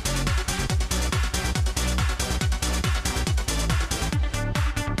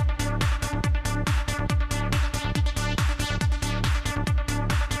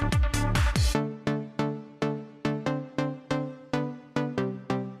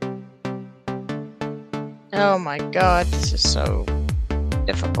 Oh my god, this is so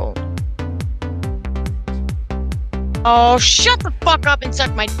difficult. Oh, shut the fuck up and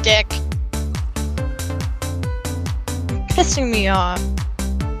suck my dick. You're pissing me off.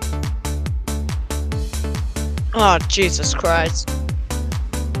 Oh, Jesus Christ.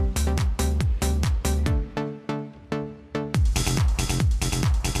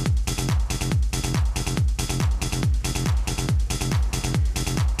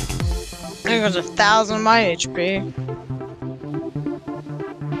 There goes 1,000 of my HP.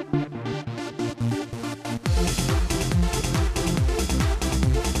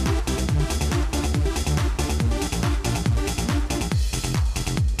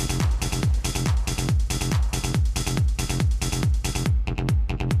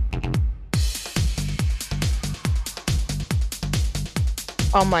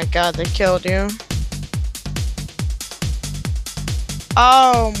 Oh my god, they killed you.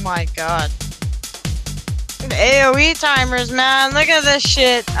 Oh my god. The AoE timers, man. Look at this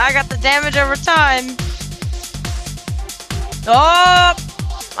shit. I got the damage over time. Oh!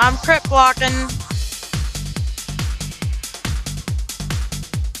 I'm crit blocking.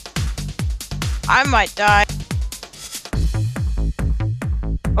 I might die.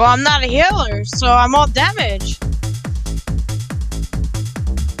 Well, I'm not a healer, so I'm all damage.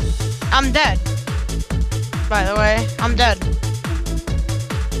 I'm dead. By the way, I'm dead.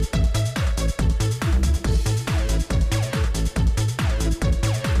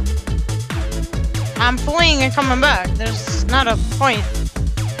 I'm fleeing and coming back. There's not a point.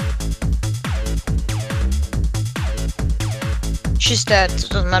 She's dead. It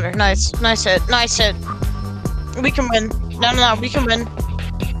doesn't matter. Nice. Nice hit. Nice hit. We can win. No, we can win.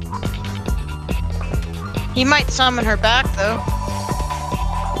 He might summon her back, though.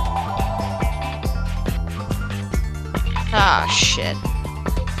 Ah, shit.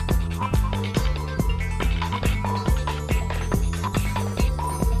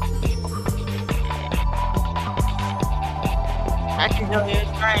 I can heal you,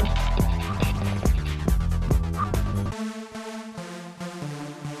 it's fine.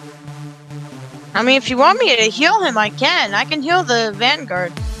 I mean, if you want me to heal him, I can. I can heal the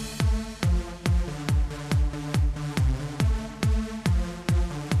Vanguard.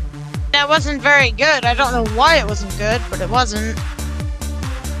 That wasn't very good. I don't know why it wasn't good, but it wasn't.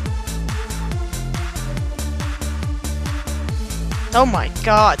 Oh my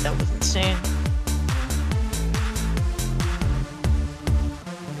god, that was insane.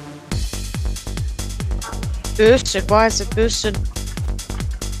 Boosted? Why is it boosted?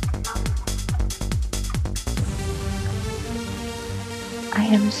 I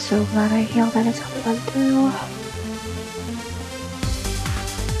am so glad I healed that it's all went through.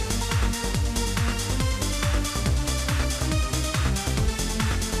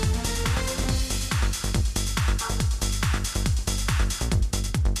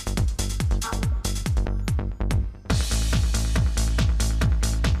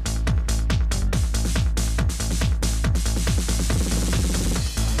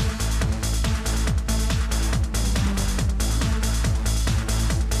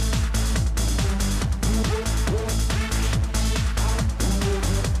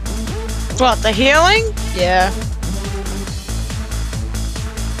 What, the healing? Yeah.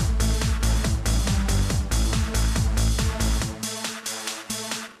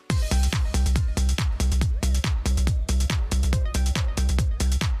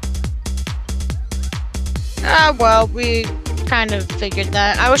 Ah, well, we kind of figured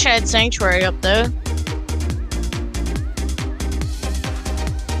that. I wish I had Sanctuary up though.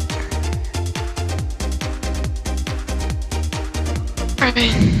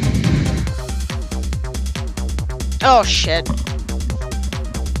 Oh shit.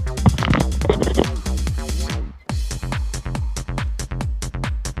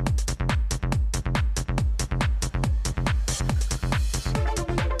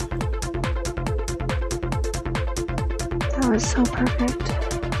 That was so perfect.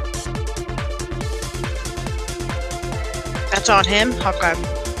 That's on him? Okay.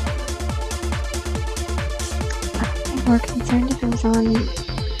 I'd be more concerned if it was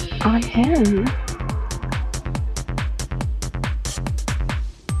on him.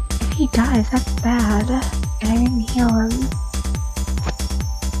 If he dies, that's bad. And I didn't heal him.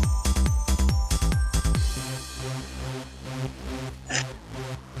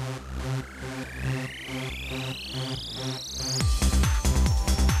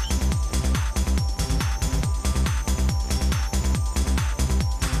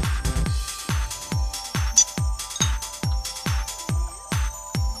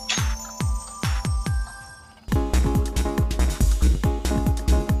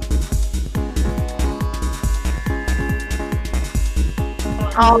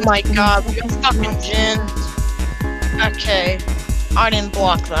 Oh my god, we got fucking Jin. Okay. I didn't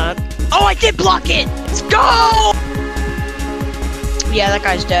block that. Oh, I did block it! Let's go! Yeah, that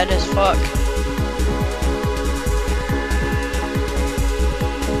guy's dead as fuck.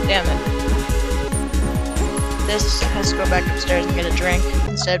 Damn it. This has to go back upstairs and get a drink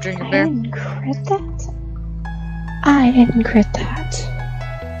instead of drinking beer. I didn't crit that? I didn't crit that.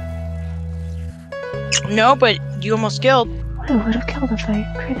 No, but you almost killed. I would have killed if I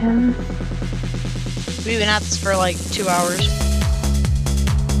crit him. We've been at this for like 2 hours.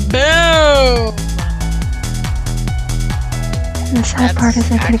 Boom! And the sad part is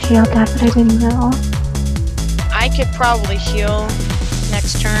I could have healed that, but I didn't know. I could probably heal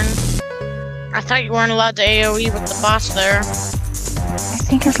next turn. I thought you weren't allowed to AoE with the boss there. I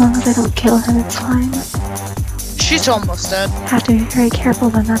think as long as I don't kill him, it's fine. She's almost dead. Have to be very careful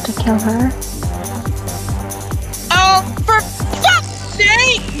but not to kill her. Oh, for fuck's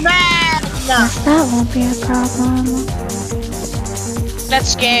sake, man! Yes, that won't be a problem.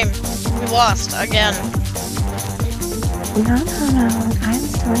 That's game. We lost again. No, I'm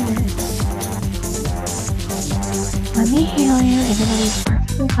still in it. Let me heal you, everybody's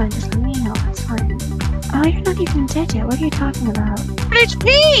perfectly fine, just let me heal, it's fine. Oh, you're not even dead yet, what are you talking about? HP!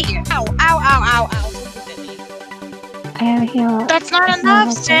 Ow, ow, ow, ow, ow. I have a heal. That's not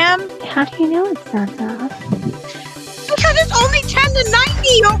enough, Sam! How do you know it's not enough? Because it's only 10 to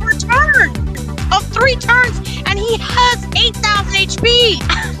 90 over turn! Of 3 turns, and he has 8,000 HP!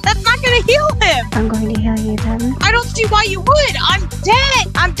 That's not gonna heal him! I'm going to heal you then. I don't see why you would! I'm dead!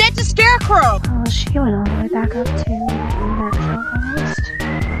 I'm dead to Scarecrow! Oh, she went all the way back up to max health almost.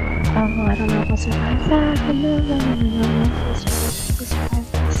 Oh, well, I don't know if we'll survive that. No. We'll survive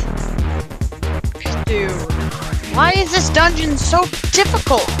this. Dude, why is this dungeon so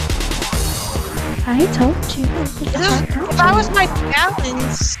difficult? I told you. If I was my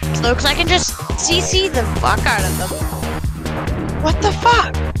balance, though, because I can just CC the fuck out of them. What the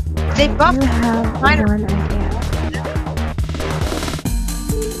fuck? They buffed. You have one idea.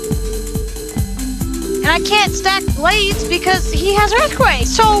 And I can't stack blades because he has Earthquake.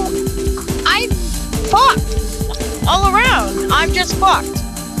 So I'm fucked all around. I'm just fucked.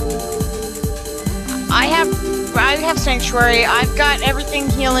 I have Sanctuary. I've got everything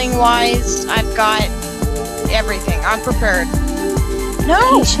healing wise. I've got everything. I'm prepared.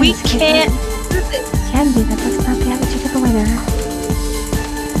 No, Patience, we can't do this. Can be, but that's not the attitude of the winner.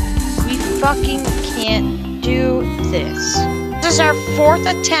 We fucking can't do this. This is our 4th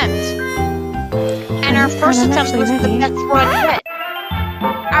attempt. And our first attempt was the best run yet.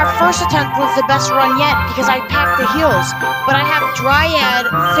 Our first attempt was the best run yet because I packed the heals. But I have Dryad,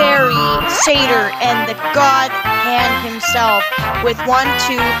 Fairy, Satyr, and the God Hand himself with 1,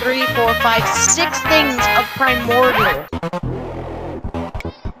 2, 3, 4, 5, 6 things of Primordial.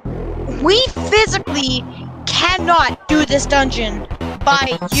 We physically cannot do this dungeon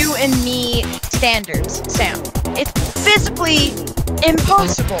by you and me standards, Sam. It's physically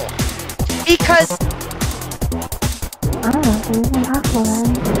impossible. Because I don't know, it's impossible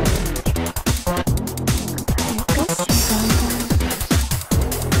then.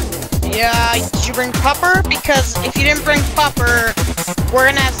 yeah, did you bring Pupper? Because if you didn't bring Pupper, we're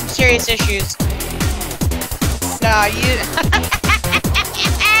gonna have some serious issues. No, you...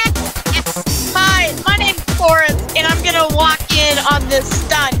 Hi, my name's Forrest, and I'm gonna walk in on this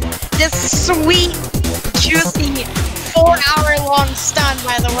stun. This sweet, juicy, 4-hour-long stun,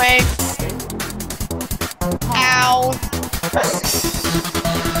 by the way. Ow.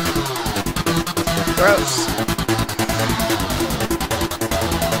 Gross.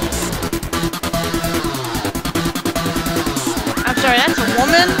 I'm sorry, that's a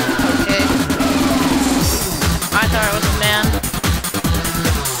woman? Okay. I thought it was a man.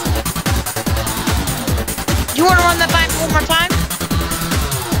 You wanna run that back one more time?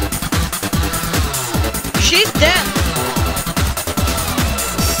 She's dead.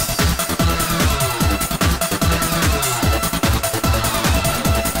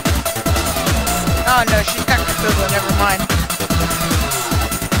 Oh no, she's got Cthulhu, never mind.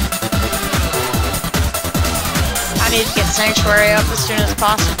 I need to get Sanctuary up as soon as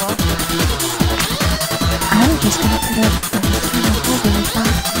possible. I was just gonna put up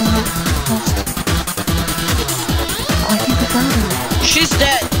I think we got her. She's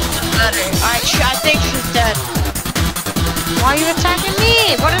dead. I think she's dead. Why are you attacking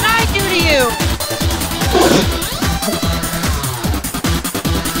me? What did I do to you?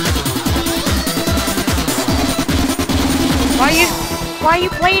 Why are you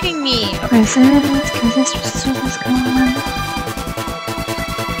blading me? Presidents, because this was going on.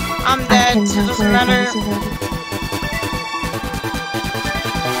 I'm dead, so it doesn't matter.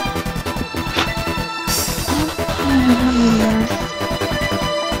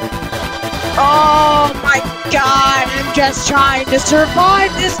 Oh my god, I'm just trying to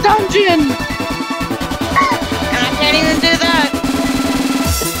survive this dungeon! And I can't even do that.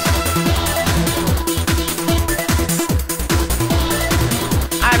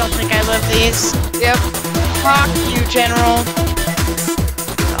 I don't think I live these. Yep. Fuck you, General.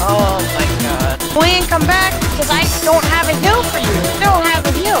 Oh my god. Please come back, because I don't have a heal for you. I don't have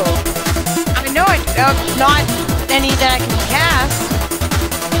a heal. I know it. Not any that I can cast.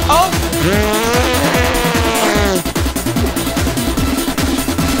 Oh!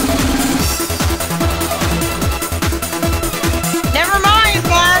 Never mind,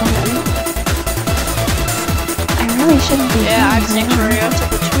 man! I really shouldn't be. Yeah, I have Sanctuary. I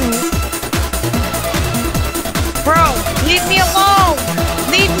took a choice. Bro, leave me alone!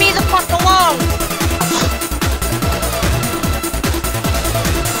 Leave me the fuck alone!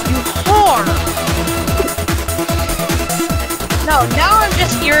 You whore! No, now I'm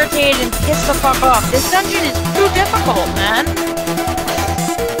just irritated and pissed the fuck off. This dungeon is too difficult, man.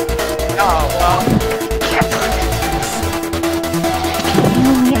 Oh, well.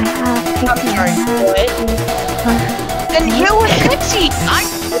 Only I have 50. I'm sorry, what? Then heal with Pixie! I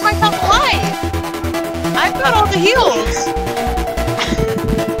keep myself alive! I've got all the heals!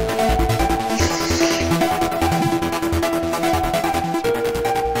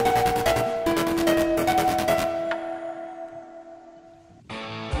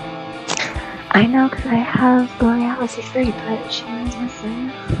 I know because I have Borealis free, but she was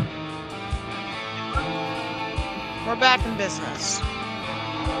missing. We're back in business.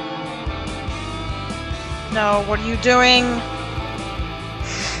 No, what are you doing?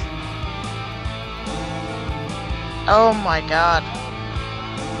 Oh my god.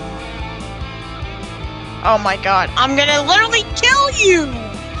 Oh my god. I'm gonna literally kill you!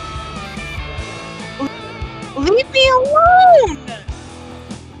 Leave me alone!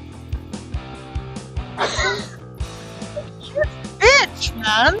 You bitch,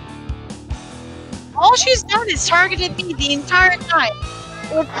 man! All she's done is targeted me the entire time.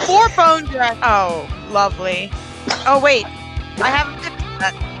 With 4 bone dress. Oh, lovely. Oh wait, I haven't picked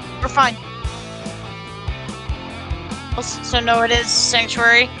that. We're fine. So no, it is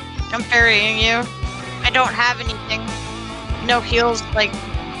Sanctuary. I'm ferrying you. I don't have anything. No heals, like...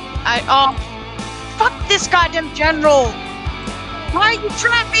 oh... Fuck this goddamn general! Why are you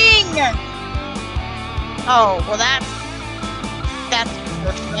trapping? Oh, well that's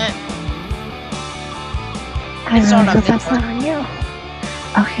unfortunate. I It's really not hope on that's not on you.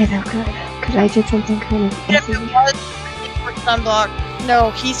 Okay, that's good. Because I did something kind of If easy. it was, we're stun blocked.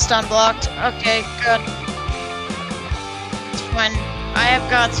 No, he's stun blocked. Okay, good. It's fine. I have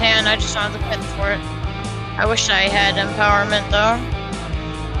God's hand, I just don't have the pin for it. I wish I had empowerment though.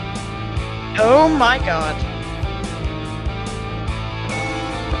 Oh my god.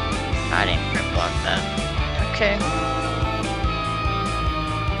 I didn't crit block that. Okay.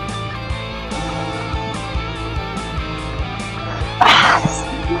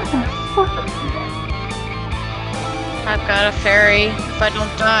 Motherfucker. I've got a fairy if I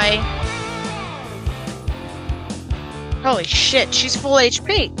don't die. Holy shit, she's full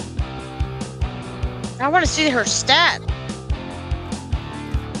HP. I want to see her stat.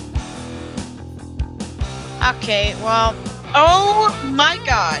 Okay, well... Oh my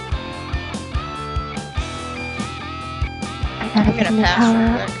god. I gotta I'm get gonna the pass power real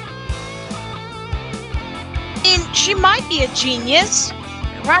up. quick. I mean, she might be a genius.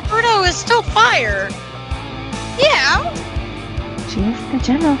 Rapido is still fire. Yeah. She is the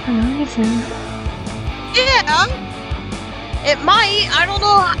general for no reason. Yeah. It might. I don't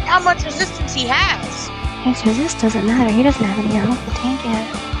know how much resistance he has. His resist doesn't matter. He doesn't have any health to tank it.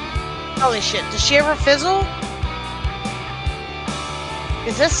 Holy shit. Does she ever fizzle?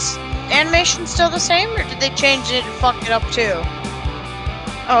 Is this animation still the same, or did they change it and fuck it up too?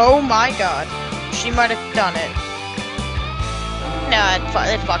 Oh my god. She might have done it. No,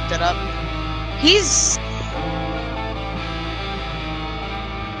 they fucked it up. He's...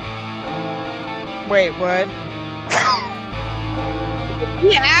 Wait, what?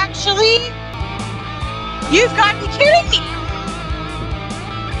 Yeah, actually? You've got to be kidding me!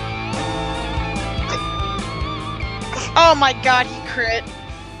 Oh my god, he crit.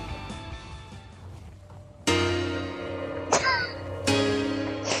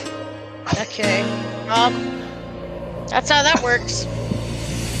 Okay, that's how that works.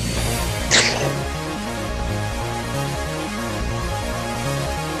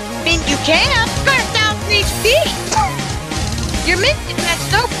 I mean, you can. You've got 1,000 HP. Your minion has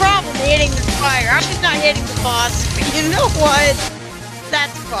no problem hitting the fire. She's not hitting the boss, but you know what?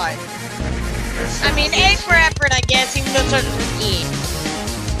 That's fine. I mean, A for effort, I guess, even though it's hard to repeat.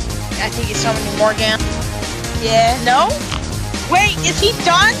 I think he's summoning Morgan. Yeah, no? Wait, is he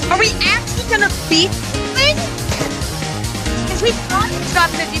done? Are we actually gonna beat this thing? Is he done? He's got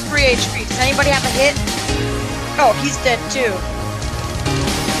 53 HP. Does anybody have a hit? Oh, he's dead too.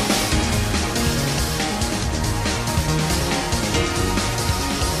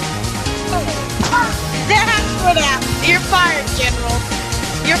 That's what happened. You're fired, General.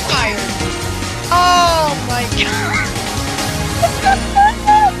 You're fired. Oh my god.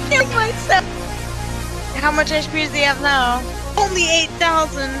 Kill myself. How much HP does he have now? Only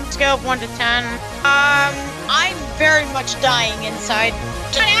 8,000. Scale of 1 to 10. I'm very much dying inside.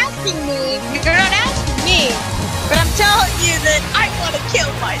 You're not asking me. You're not asking me. But I'm telling you that I want to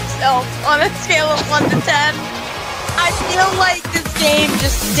kill myself on a scale of 1 to 10. I feel like this game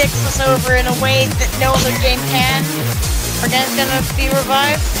just sticks us over in a way that no other game can. Morgan's gonna be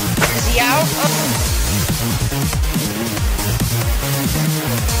revived. Is he out? Oh.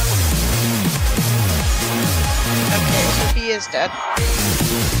 Okay, so he is dead.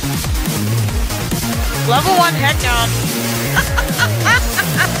 Level 1 head down.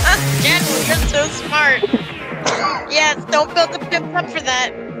 General, you're so smart. Yes, don't build the pip up for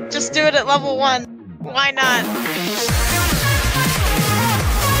that. Just do it at level 1. Why not?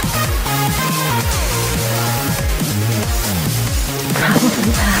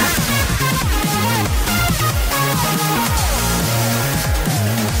 Probably that.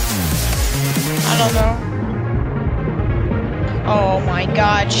 I don't know. Oh my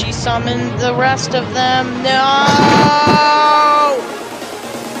god, she summoned the rest of them. No!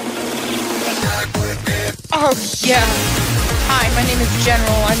 Oh yeah. Hi, my name is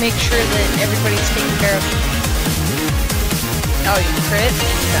General. I make sure that everybody's taken care of. Oh, you crit?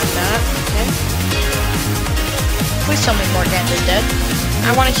 Got that. Okay. Please tell me Morgan is dead.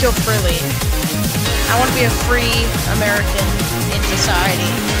 I want to heal freely. I want to be a free American in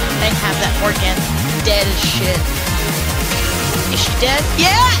society and have that Morgan dead as shit. Is she dead?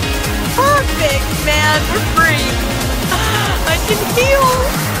 Yeah! Perfect, man! We're free! I can heal!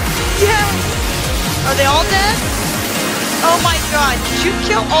 Yes! Are they all dead? Oh my god, did you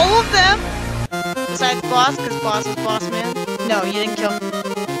kill all of them? Besides Boss, because Boss is Boss Man? No, you didn't kill.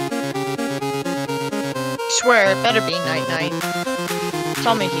 I swear, it better be Night Knight.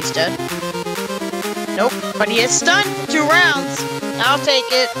 Tell me he's dead. Nope, but he is stunned! 2 rounds! I'll take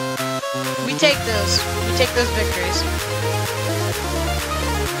it. We take those. We take those victories.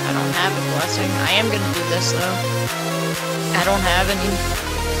 I don't have a blessing. I am gonna do this though. I don't have any.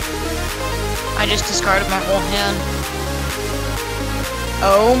 I just discarded my whole hand.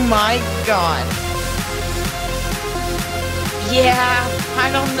 Oh my god. Yeah, I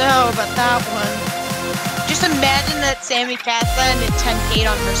don't know about that one. Just imagine that Sammy Casa and a 10-8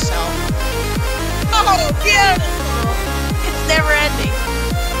 on herself. Oh, beautiful! It's never ending.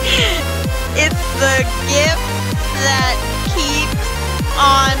 It's the gift that keeps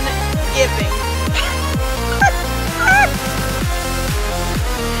on giving.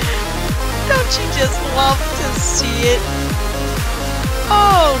 Don't you just love to see it?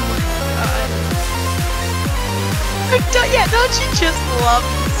 Oh my god. Yeah, don't you just love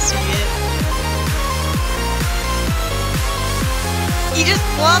to see it? You just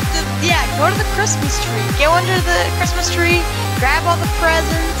love to, yeah, go to the Christmas tree. Go under the Christmas tree, grab all the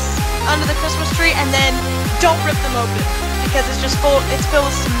presents under the Christmas tree, and then don't rip them open. Because it's just full, it's filled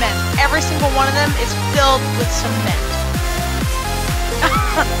with cement. Every single one of them is filled with cement.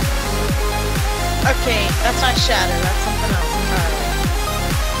 Okay, that's not shatter, that's something else entirely.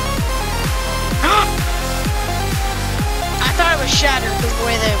 I thought it was shatter because the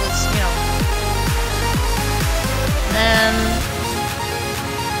way that it was, you know. And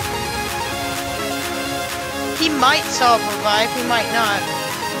he might self-revive, he might not.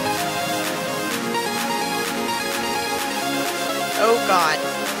 Oh god.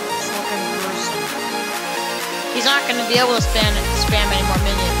 It's looking gruesome. He's not gonna be able to spam any more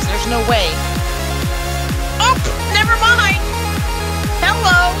minions. There's no way. Oh! Never mind!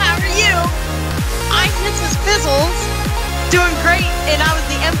 Hello, how are you? I'm Mrs. Fizzles. Doing great, and I was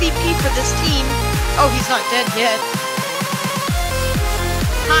the MVP for this team. Oh, he's not dead yet.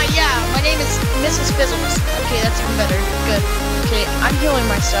 Hi, yeah, my name is Mrs. Fizzles. Okay, that's even better. Good. Okay, I'm healing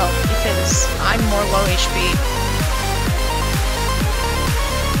myself because I'm more low HP.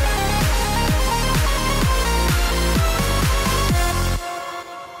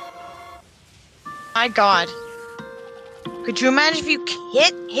 My god. Could you imagine if you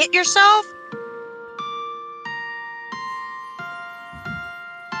hit yourself?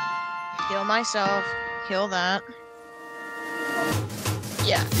 Heal myself. Heal that.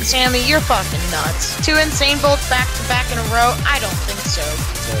 Yeah, Sammy, you're fucking nuts. 2 insane bolts back to back in a row? I don't think so.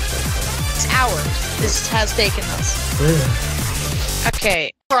 It's hours this has taken us.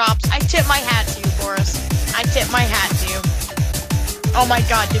 Okay, props. I tip my hat to you, Boris. I tip my hat to you. Oh my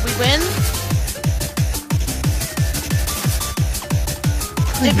god, did we win?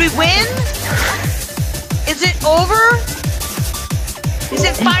 Did we win? Is it over? Is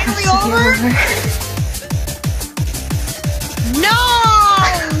it finally over? No!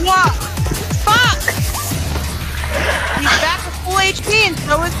 Fuck! He's back to full HP and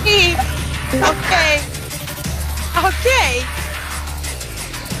so is he. Okay. Okay.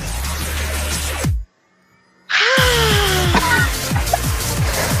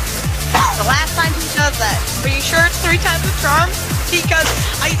 The last time he does that. Are you sure it's 3 times the charm? Because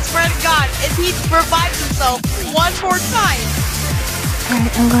I swear to God, if he revives himself one more time.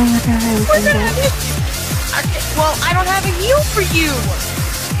 Alright, I'm going with her. Okay, well, I don't have a heal for you.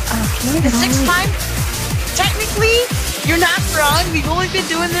 Okay, The 6th time, technically, you're not wrong. We've only been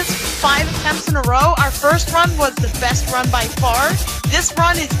doing this 5 attempts in a row. Our first run was the best run by far. This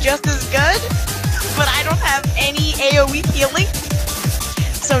run is just as good, but I don't have any AoE healing.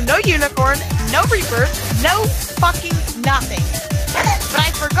 So no unicorn, no rebirth, no fucking nothing. But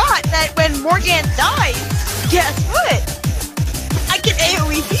I forgot that when Morgan dies, guess what? I can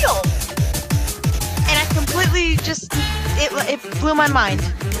AoE heal. And I completely just, it blew my mind.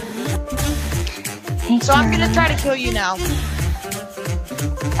 So I'm gonna try to kill you now.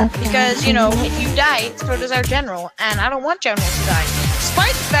 Okay. Because, you know, if you die, so does our general. And I don't want general to die.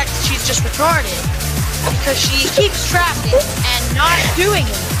 Despite the fact that she's just retarded. Because she keeps trapping and not doing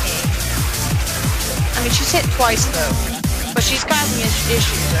anything. I mean, she's hit twice though. But she's causing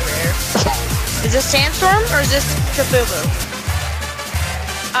issues over here. Is this Sandstorm or is this Cthulhu?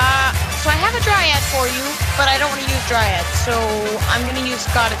 So I have a Dryad for you, but I don't want to use Dryad, so I'm gonna use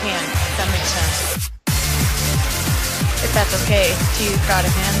God of Hand, if that makes sense. If that's okay to use God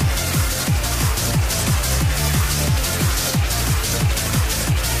of Hand.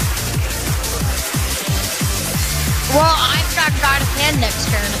 Well, I've got God of Hand next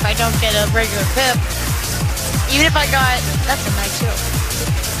turn if I don't get a regular pip. Even if I got... That's a nice heal.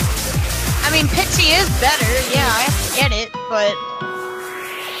 I mean, Pixie is better, yeah, I have to get it, but...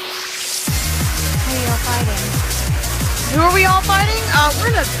 Fighting. Who are we all fighting? We're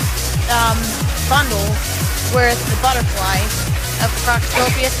in a bundle with the butterfly of the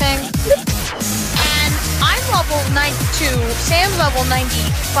Proxtopia thing. And I'm level 92, Sam's level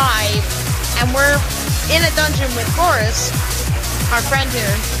 95, and we're in a dungeon with Boris, our friend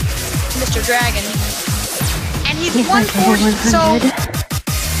here, Mr. Dragon. And he's 140, so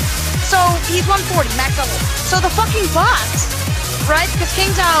he's 140, max level. So the fucking bots, right? Because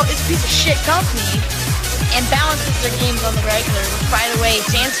King's Out is a piece of shit company. And balances their games on the regular, which, by the way,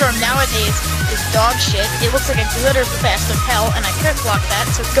 Sandstorm nowadays is dog shit. It looks like a glitter fest of hell, and I couldn't block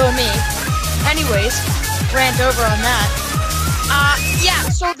that, so go me. Anyways, rant over on that. Yeah,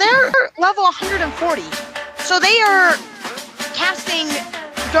 so they're level 140. So they are casting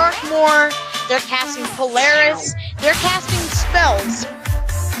Darkmoor, they're casting Polaris, they're casting spells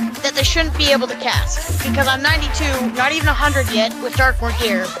that they shouldn't be able to cast. Because I'm 92, not even 100 yet, with Darkmoor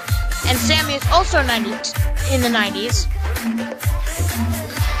gear. And Sammy is also 90 in the 90s.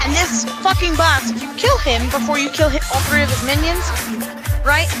 And this fucking boss, if you kill him before you kill all 3 of his minions,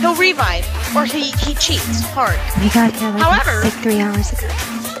 right, he'll revive. Or he cheats hard. We got here However, like 3 hours ago.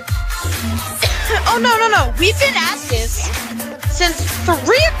 Oh, no. We've been at this since 3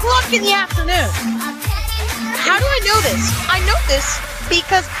 o'clock in the afternoon. How do I know this? I know this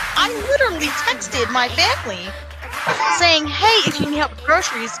because I literally texted my family saying, hey, if you need help with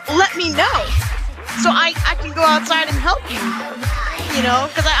groceries, let me know. So I can go outside and help you. You know,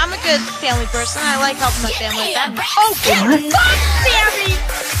 because I'm a good family person. I like helping my family with that. Oh, get fucked, Sammy!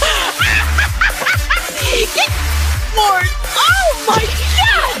 Get Lord! Oh my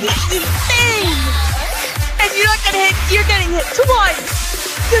god! This is insane! And you're not gonna hit, you're getting hit twice!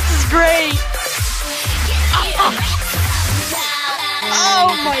 This is great!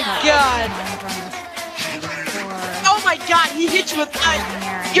 Oh my god! Oh my god, he hit you with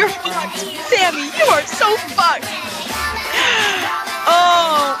you're fucked! Sammy, you are so fucked!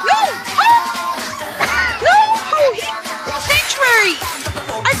 Oh! No! Oh! No! Sanctuary!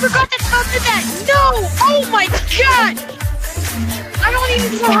 I forgot that spell did that! No! Oh my god! I don't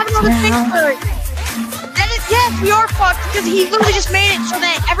even know how to know the Sanctuary! That is, yes, we are fucked because he literally just made it so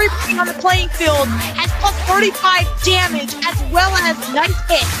that everybody on the playing field has plus 35 damage as well as nice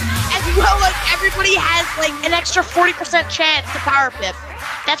hit. As well as everybody has like an extra 40% chance to power pip.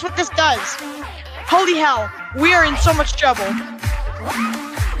 That's what this does. Holy hell, we are in so much trouble.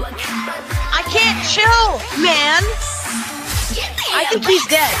 I can't chill, man. I think he's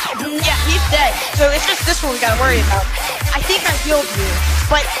dead. Yeah, he's dead. So it's just this one we gotta worry about. I think I healed you,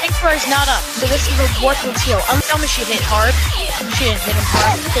 but Sanctuary's not up, so this is a worthless heal. Tell me she hit hard. She didn't hit him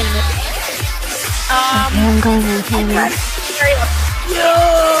hard. Didn't it? Okay, I'm going in here.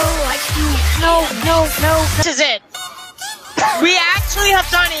 No. This is it. We actually have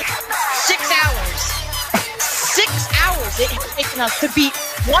done it 6 hours. 6 hours it has taken us to beat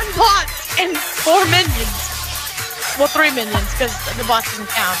one boss and 4 minions. Well, 3 minions, because the boss doesn't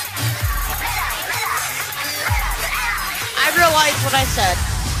count. I realized what I said.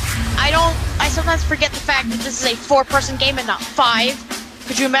 I sometimes forget the fact that this is a 4-person game and not 5.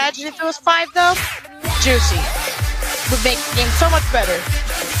 Could you imagine if it was 5 though? Juicy. Would make the game so much better.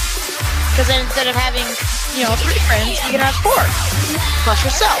 Because then instead of having, 3 friends, you can have 4. Plus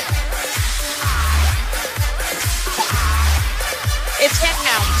yourself. It's head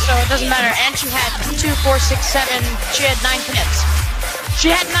count, so it doesn't matter. And she had 2, 4, 6, 7. She had 9 pips. She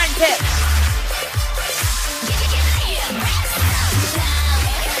had 9 pips.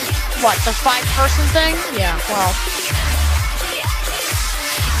 What, the 5-person thing? Yeah, well.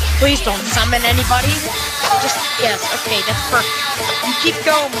 Please don't summon anybody. Just, yes, okay, that's perfect. You keep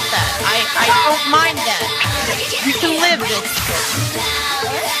going with that. I don't mind that. You can live this.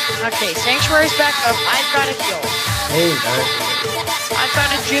 Okay, Sanctuary's back up. I've got a heal. Hey, guys. I've got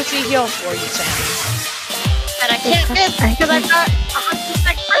a juicy heal for you, Sam. And I can't miss because I've got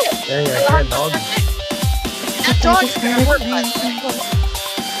 100% crit. Hey, I can't dog. That dog's gonna work. I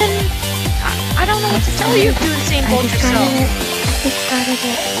don't know what to tell you. Do the same bolt yourself. I started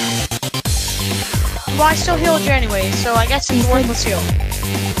it. Well, I still healed you anyway, so I guess it's a worthless heal.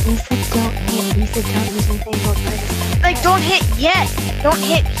 You said don't hit. You said don't use anything but first. Like, don't hit yet. Don't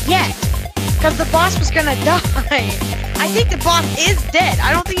hit yet. Because the boss was gonna die. I think the boss is dead.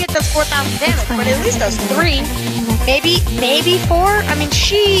 I don't think it does 4,000 damage, but at least does 3. Maybe 4? I mean,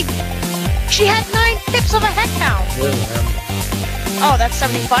 she had 9 pips of a head count. Oh, that's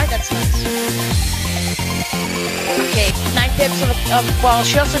 75? That's nice. Okay, 9 pips of well,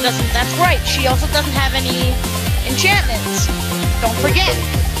 she also doesn't, that's right, she also doesn't have any enchantments. Don't forget.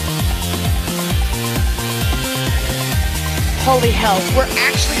 Holy hell, we're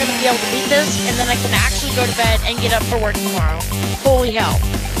actually gonna be able to beat this, and then I can actually go to bed and get up for work tomorrow. Holy hell.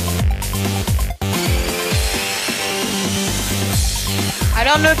 I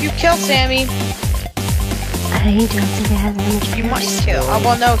don't know if you killed Sammy. I don't think I have that much. You might kill. Oh,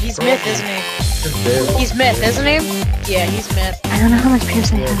 well, no, he's myth, isn't he? He's myth, isn't he? Yeah, he's myth. I don't know how much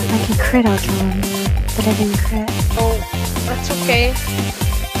pierce I have. If I can crit, I'll kill him. But I didn't crit. Oh, that's okay.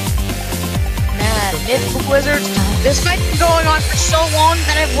 Man, myth wizards. This fight's been going on for so long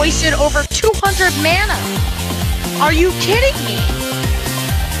that I've wasted over 200 mana. Are you kidding me?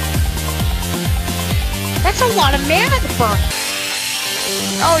 That's a lot of mana to burn.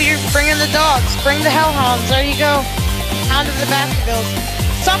 Oh, you're bringing the dogs. Bring the hellhounds. There you go. Hound of the Baskervilles.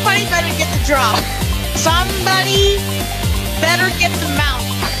 Somebody better get the drop. Somebody better get the mount.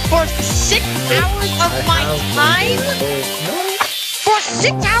 For 6 hours of my time? For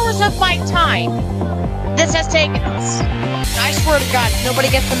 6 hours of my time, this has taken us. I swear to God, if nobody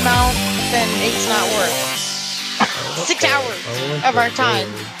gets the mount, then it's not worth it. 6 hours of our time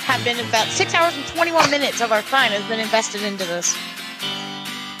have been about 6 hours and 21 minutes of our time has been invested into this.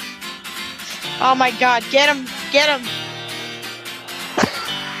 Oh my God, get him! Get him!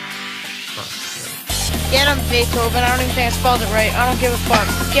 Get him, Beethoven. I don't even think I spelled it right. I don't give a fuck.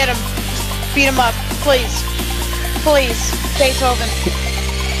 Get him. Beat him up. Please. Please. Beethoven.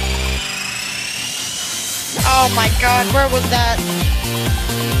 Oh my God, where was that?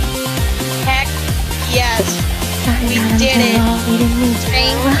 Heck yes. We did it.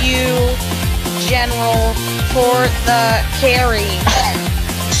 Thank you, General, for the carry.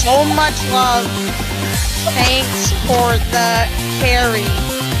 So much love. Thanks for the carry.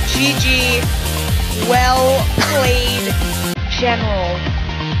 GG. Well played, General.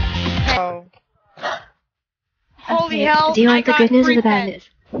 Oh. Holy hell. Do you want the good news or the bad news?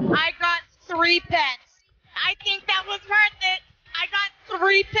 I got 3 pets. I think that was worth it. I got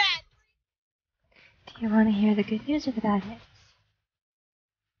 3 pets. Do you want to hear the good news or the bad news?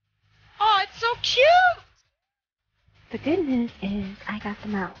 Oh, it's so cute. The good news is I got the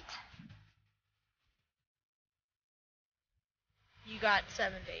mount. You got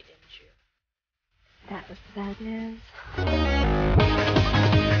 7 day, didn't you? That was the bad news.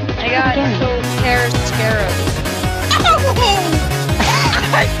 I got Terrace Scarab. Oh!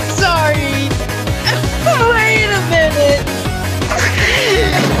 I'm sorry. Wait a minute.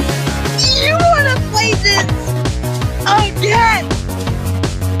 You want to play this again?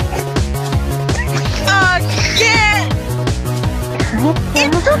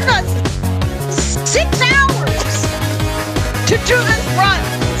 took us 6 hours to do this run,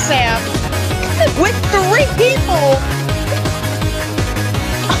 Sam, with 3 people,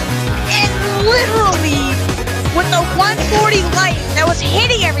 and literally with a 140 light that was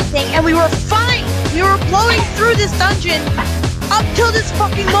hitting everything, and we were fine. We were blowing through this dungeon up till this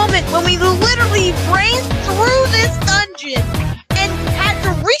fucking moment when we literally ran through this dungeon and had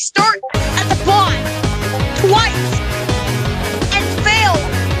to restart at the boss twice and failed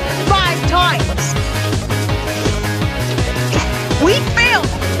 5 times. We failed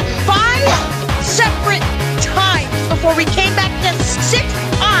 5 separate times before we came back the 6th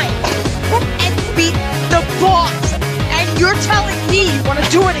time and beat the boss. And you're telling me you want to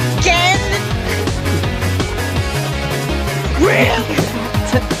do it again? Really?